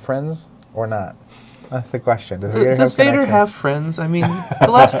 Does he have friends or not? That's the question. Does Vader have friends? I mean, the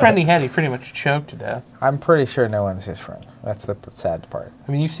last friend he had, he pretty much choked to death. I'm pretty sure no one's his friend. That's the sad part.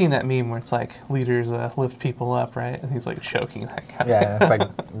 I mean, you've seen that meme where it's like leaders lift people up, right? And he's like choking that guy. Yeah, and it's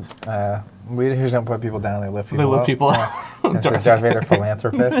like leaders don't put people down; they lift people up. They lift people up. Yeah. It's like Darth Vader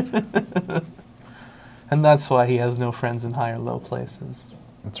philanthropist. And that's why he has no friends in high or low places.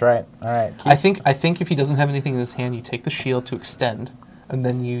 That's right. All right. I think if he doesn't have anything in his hand, you take the shield to extend, and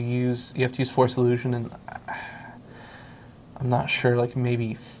then you have to use Force Illusion, and I'm not sure, like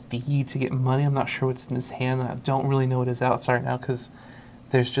maybe Theed to get money. I'm not sure what's in his hand. I don't really know what his outs are now because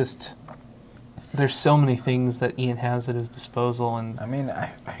there's just there's so many things that Ian has at his disposal, and I mean,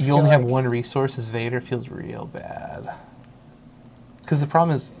 you only have one resource as Vader. Feels real bad. Because the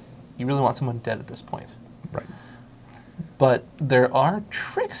problem is, you really want someone dead at this point. Right. But there are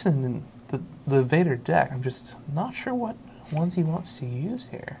tricks in the Vader deck. I'm just not sure what ones he wants to use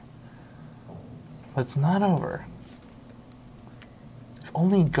here. But it's not over. If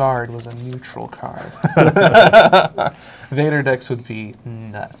only Guard was a neutral card. Vader decks would be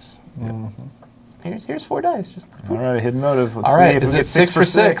nuts. Mm-hmm. Here's 4 dice. Just all right, hidden motive. Let's all right, see if is it 6 for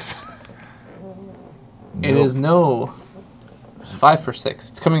 6? Nope. It is no. It's 5 for 6.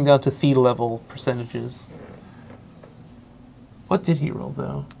 It's coming down to Thea level percentages. What did he roll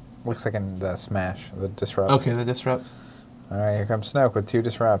though? Looks like in the smash, the disrupt. Okay, the disrupt. All right, here comes Snoke with 2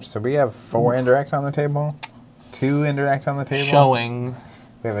 disrupts. So we have 4 indirect on the table, 2 indirect on the table. Showing.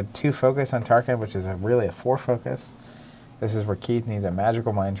 We have a 2 focus on Tarkin, which is really a 4 focus. This is where Keith needs a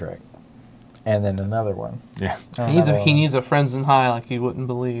magical mind trick. And then another one. Yeah. He needs a Friends in High like you wouldn't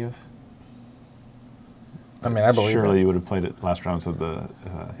believe. I mean, I believe surely it. you would have played it last round of the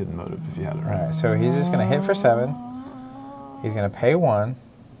hidden motive if you had it right. All right, so he's just going to hit for 7. He's going to pay 1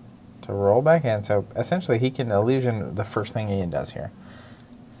 to roll back in. So essentially, he can illusion the first thing Ian does here.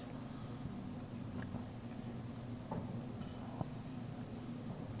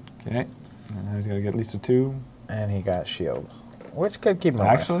 Okay. And now he's got to get at least a 2. And he got shield, which could keep him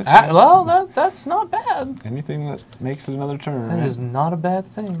Actually, well, that's not bad. anything that makes it another turn. That is not a bad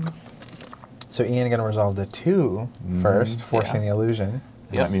thing. So Ian going to resolve the 2 first, forcing the illusion.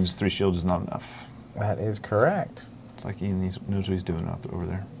 And that means 3 shields is not enough. That is correct. It's like Ian knows what he's doing over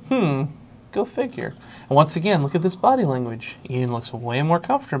there. Go figure. And once again, look at this body language. Ian looks way more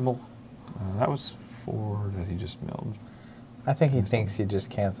comfortable. That was 4 that he just milled. I think he thinks he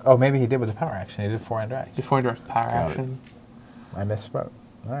just cancels. Oh, maybe he did with the power action. He did 4 indirect. Before indirect power action. I misspoke.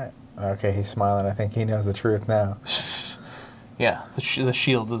 All right. Okay, he's smiling. I think he knows the truth now. Yeah, the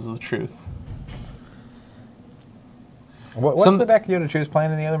shield is the truth. What's the deck Yoda choose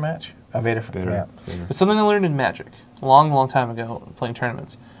playing in the other match? Vader. Yeah. Vader. But something I learned in Magic, a long time ago, playing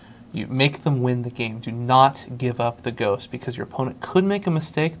tournaments, you make them win the game. Do not give up the ghost, because your opponent could make a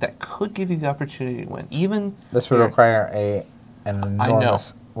mistake that could give you the opportunity to win. Even this would require an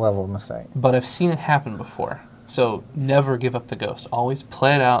enormous level of mistake. But I've seen it happen before. So never give up the ghost. Always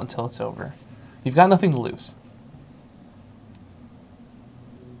play it out until it's over. You've got nothing to lose.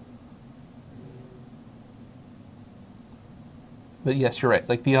 But yes, you're right.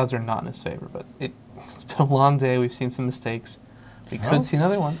 Like, the odds are not in his favor. But it's been a long day. We've seen some mistakes. We could see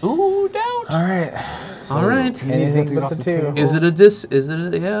another one. Ooh, doubt. All right. All right. Anything but the 2. Is it a dis? Is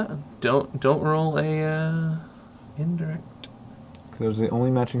it a yeah? Don't roll a indirect. Because those are the only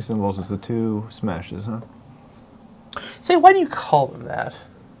matching symbols is the 2 smashes, huh? Say, why do you call them that?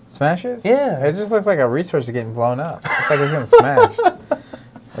 Smashes? Yeah. It just looks like a resource is getting blown up. It's like it's getting smashed.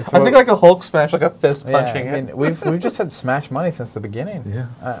 I think like a Hulk smash, like a fist punching I mean, it. we've just said smash money since the beginning. Yeah.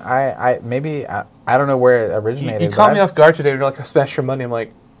 I don't know where it originated. You caught me off guard today. You're like, I smash your money. I'm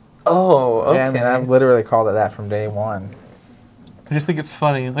like, oh, okay. And I've literally called it that from day 1. I just think it's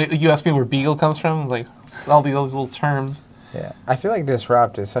funny. Like, you asked me where Beagle comes from. Like, all these little terms. Yeah. I feel like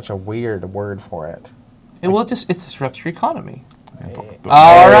disrupt is such a weird word for it. It disrupts your economy.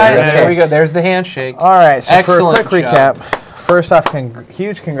 All right, there we go. There's the handshake. All right, so excellent for a quick recap, first off,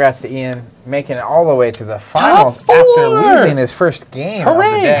 huge congrats to Ian making it all the way to the finals after losing his first game of the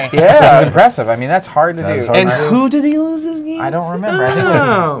day. Yeah. Which is impressive. I mean, that's hard to do. And who did he lose his game? I don't remember. I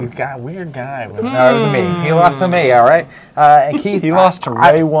think it was a weird guy. No, it was me. He lost to me, all right? And Keith, he lost to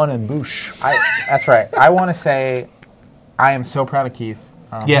Ray 1 and Boosh. That's right. I want to say I am so proud of Keith.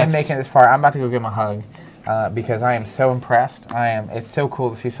 Him making it this far. I'm about to go give him a hug. Because I am so impressed. It's so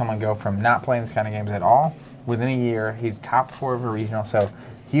cool to see someone go from not playing this kind of games at all. Within a year, he's top 4 of a regional. So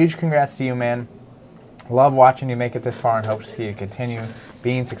huge congrats to you, man. Love watching you make it this far and hope to see you continue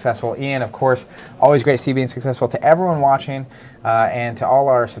being successful. Ian, of course, always great to see you being successful. To everyone watching and to all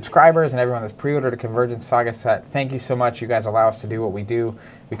our subscribers and everyone that's pre-ordered a Convergence Saga set, thank you so much. You guys allow us to do what we do.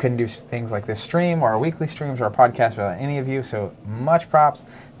 We couldn't do things like this stream or our weekly streams or our podcast without any of you. So much props.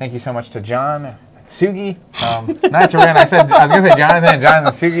 Thank you so much to John. Sugi. Not to run. I was going to say Jonathan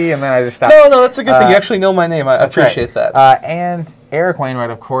Sugi, and then I just stopped. No, that's a good thing. You actually know my name. I appreciate that. And Eric Wainwright,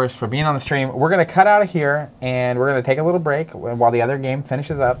 of course, for being on the stream. We're going to cut out of here, and we're going to take a little break while the other game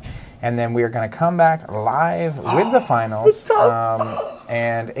finishes up, and then we are going to come back live with the finals.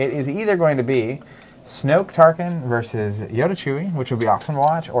 And it is either going to be Snoke Tarkin versus Yoda Chewie, which will be awesome to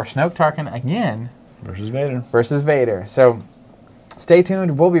watch, or Snoke Tarkin again versus Vader. So stay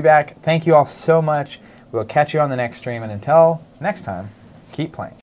tuned. We'll be back. Thank you all so much. We'll catch you on the next stream. And until next time, keep playing.